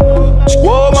toes now.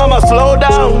 Whoa, mama, slow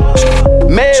down.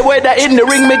 Mayweather in the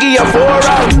ring, me give you 4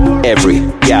 rounds. Every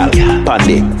gal, on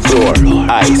the floor,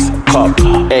 ice, cup,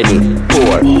 any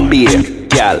pour, beer,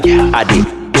 gal, at the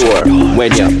door.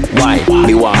 When you wine,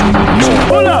 me want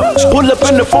more. Pull up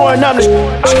in the foreign, I'm the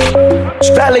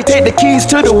Valley, take the keys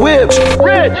to the whip.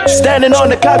 Standing on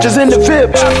the couches in the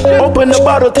VIP. Open the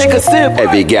bottle, take a sip.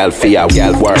 Every gal feel,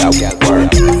 gal work,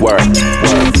 work, work,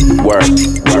 work,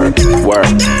 work, work,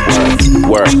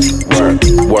 work,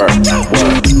 work,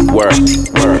 work,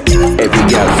 work. Every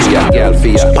gal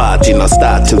feel. Party no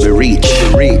start till we reach.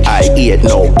 I eat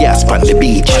no gas on the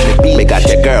beach. Me got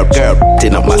your girl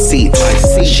in up my seat.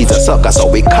 She's a sucker, so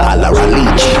we call her a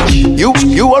leech.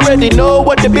 You already know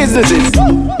what the business is.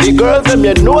 The girls them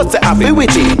you know say happy with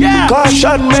it.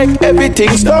 Caution make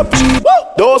everything stop.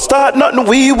 Don't start nothing,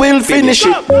 we will finish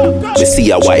it. Me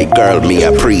see a white girl, me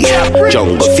a pre.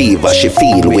 Jungle fever, she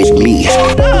feel with me.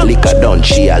 Liquor done,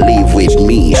 she a leave with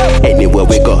me. Anywhere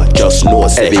we go, just know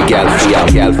say every girl feel,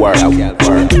 girl work,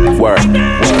 work, work,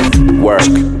 work,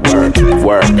 work,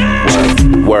 work,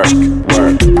 work,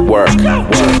 work,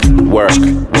 work,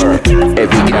 work.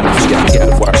 Every girl feel,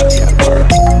 girl work,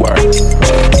 work, work,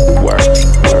 work,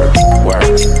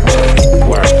 work,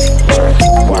 work,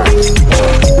 work,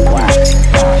 work.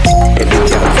 Every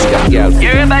girl feel, girl feel.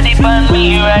 Everybody find me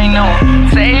right now.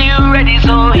 Say you ready,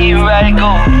 so here I go.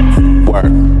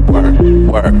 Work, work,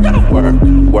 work, work,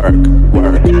 work,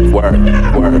 work, work,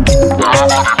 work.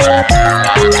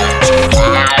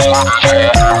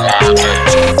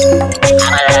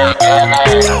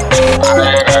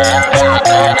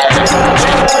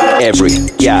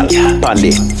 on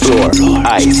the floor,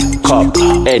 ice, cup,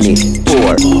 any,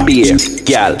 pour, beer,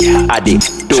 gal, at the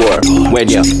door. When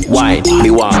you wine,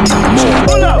 me want more.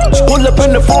 Pull up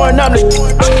in the foreign, I'm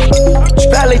the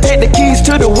Valley, take the keys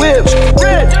to the whip.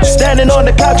 Standing on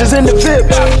the couches in the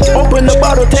VIP. Open the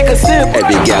bottle, take a sip.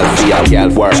 Every gal see a gal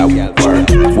work, work,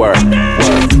 work,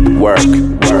 work,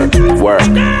 work, work, work,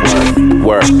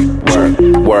 work, work,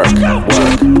 work,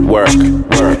 work,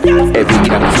 work. Every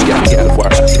gal see a gal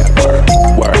work.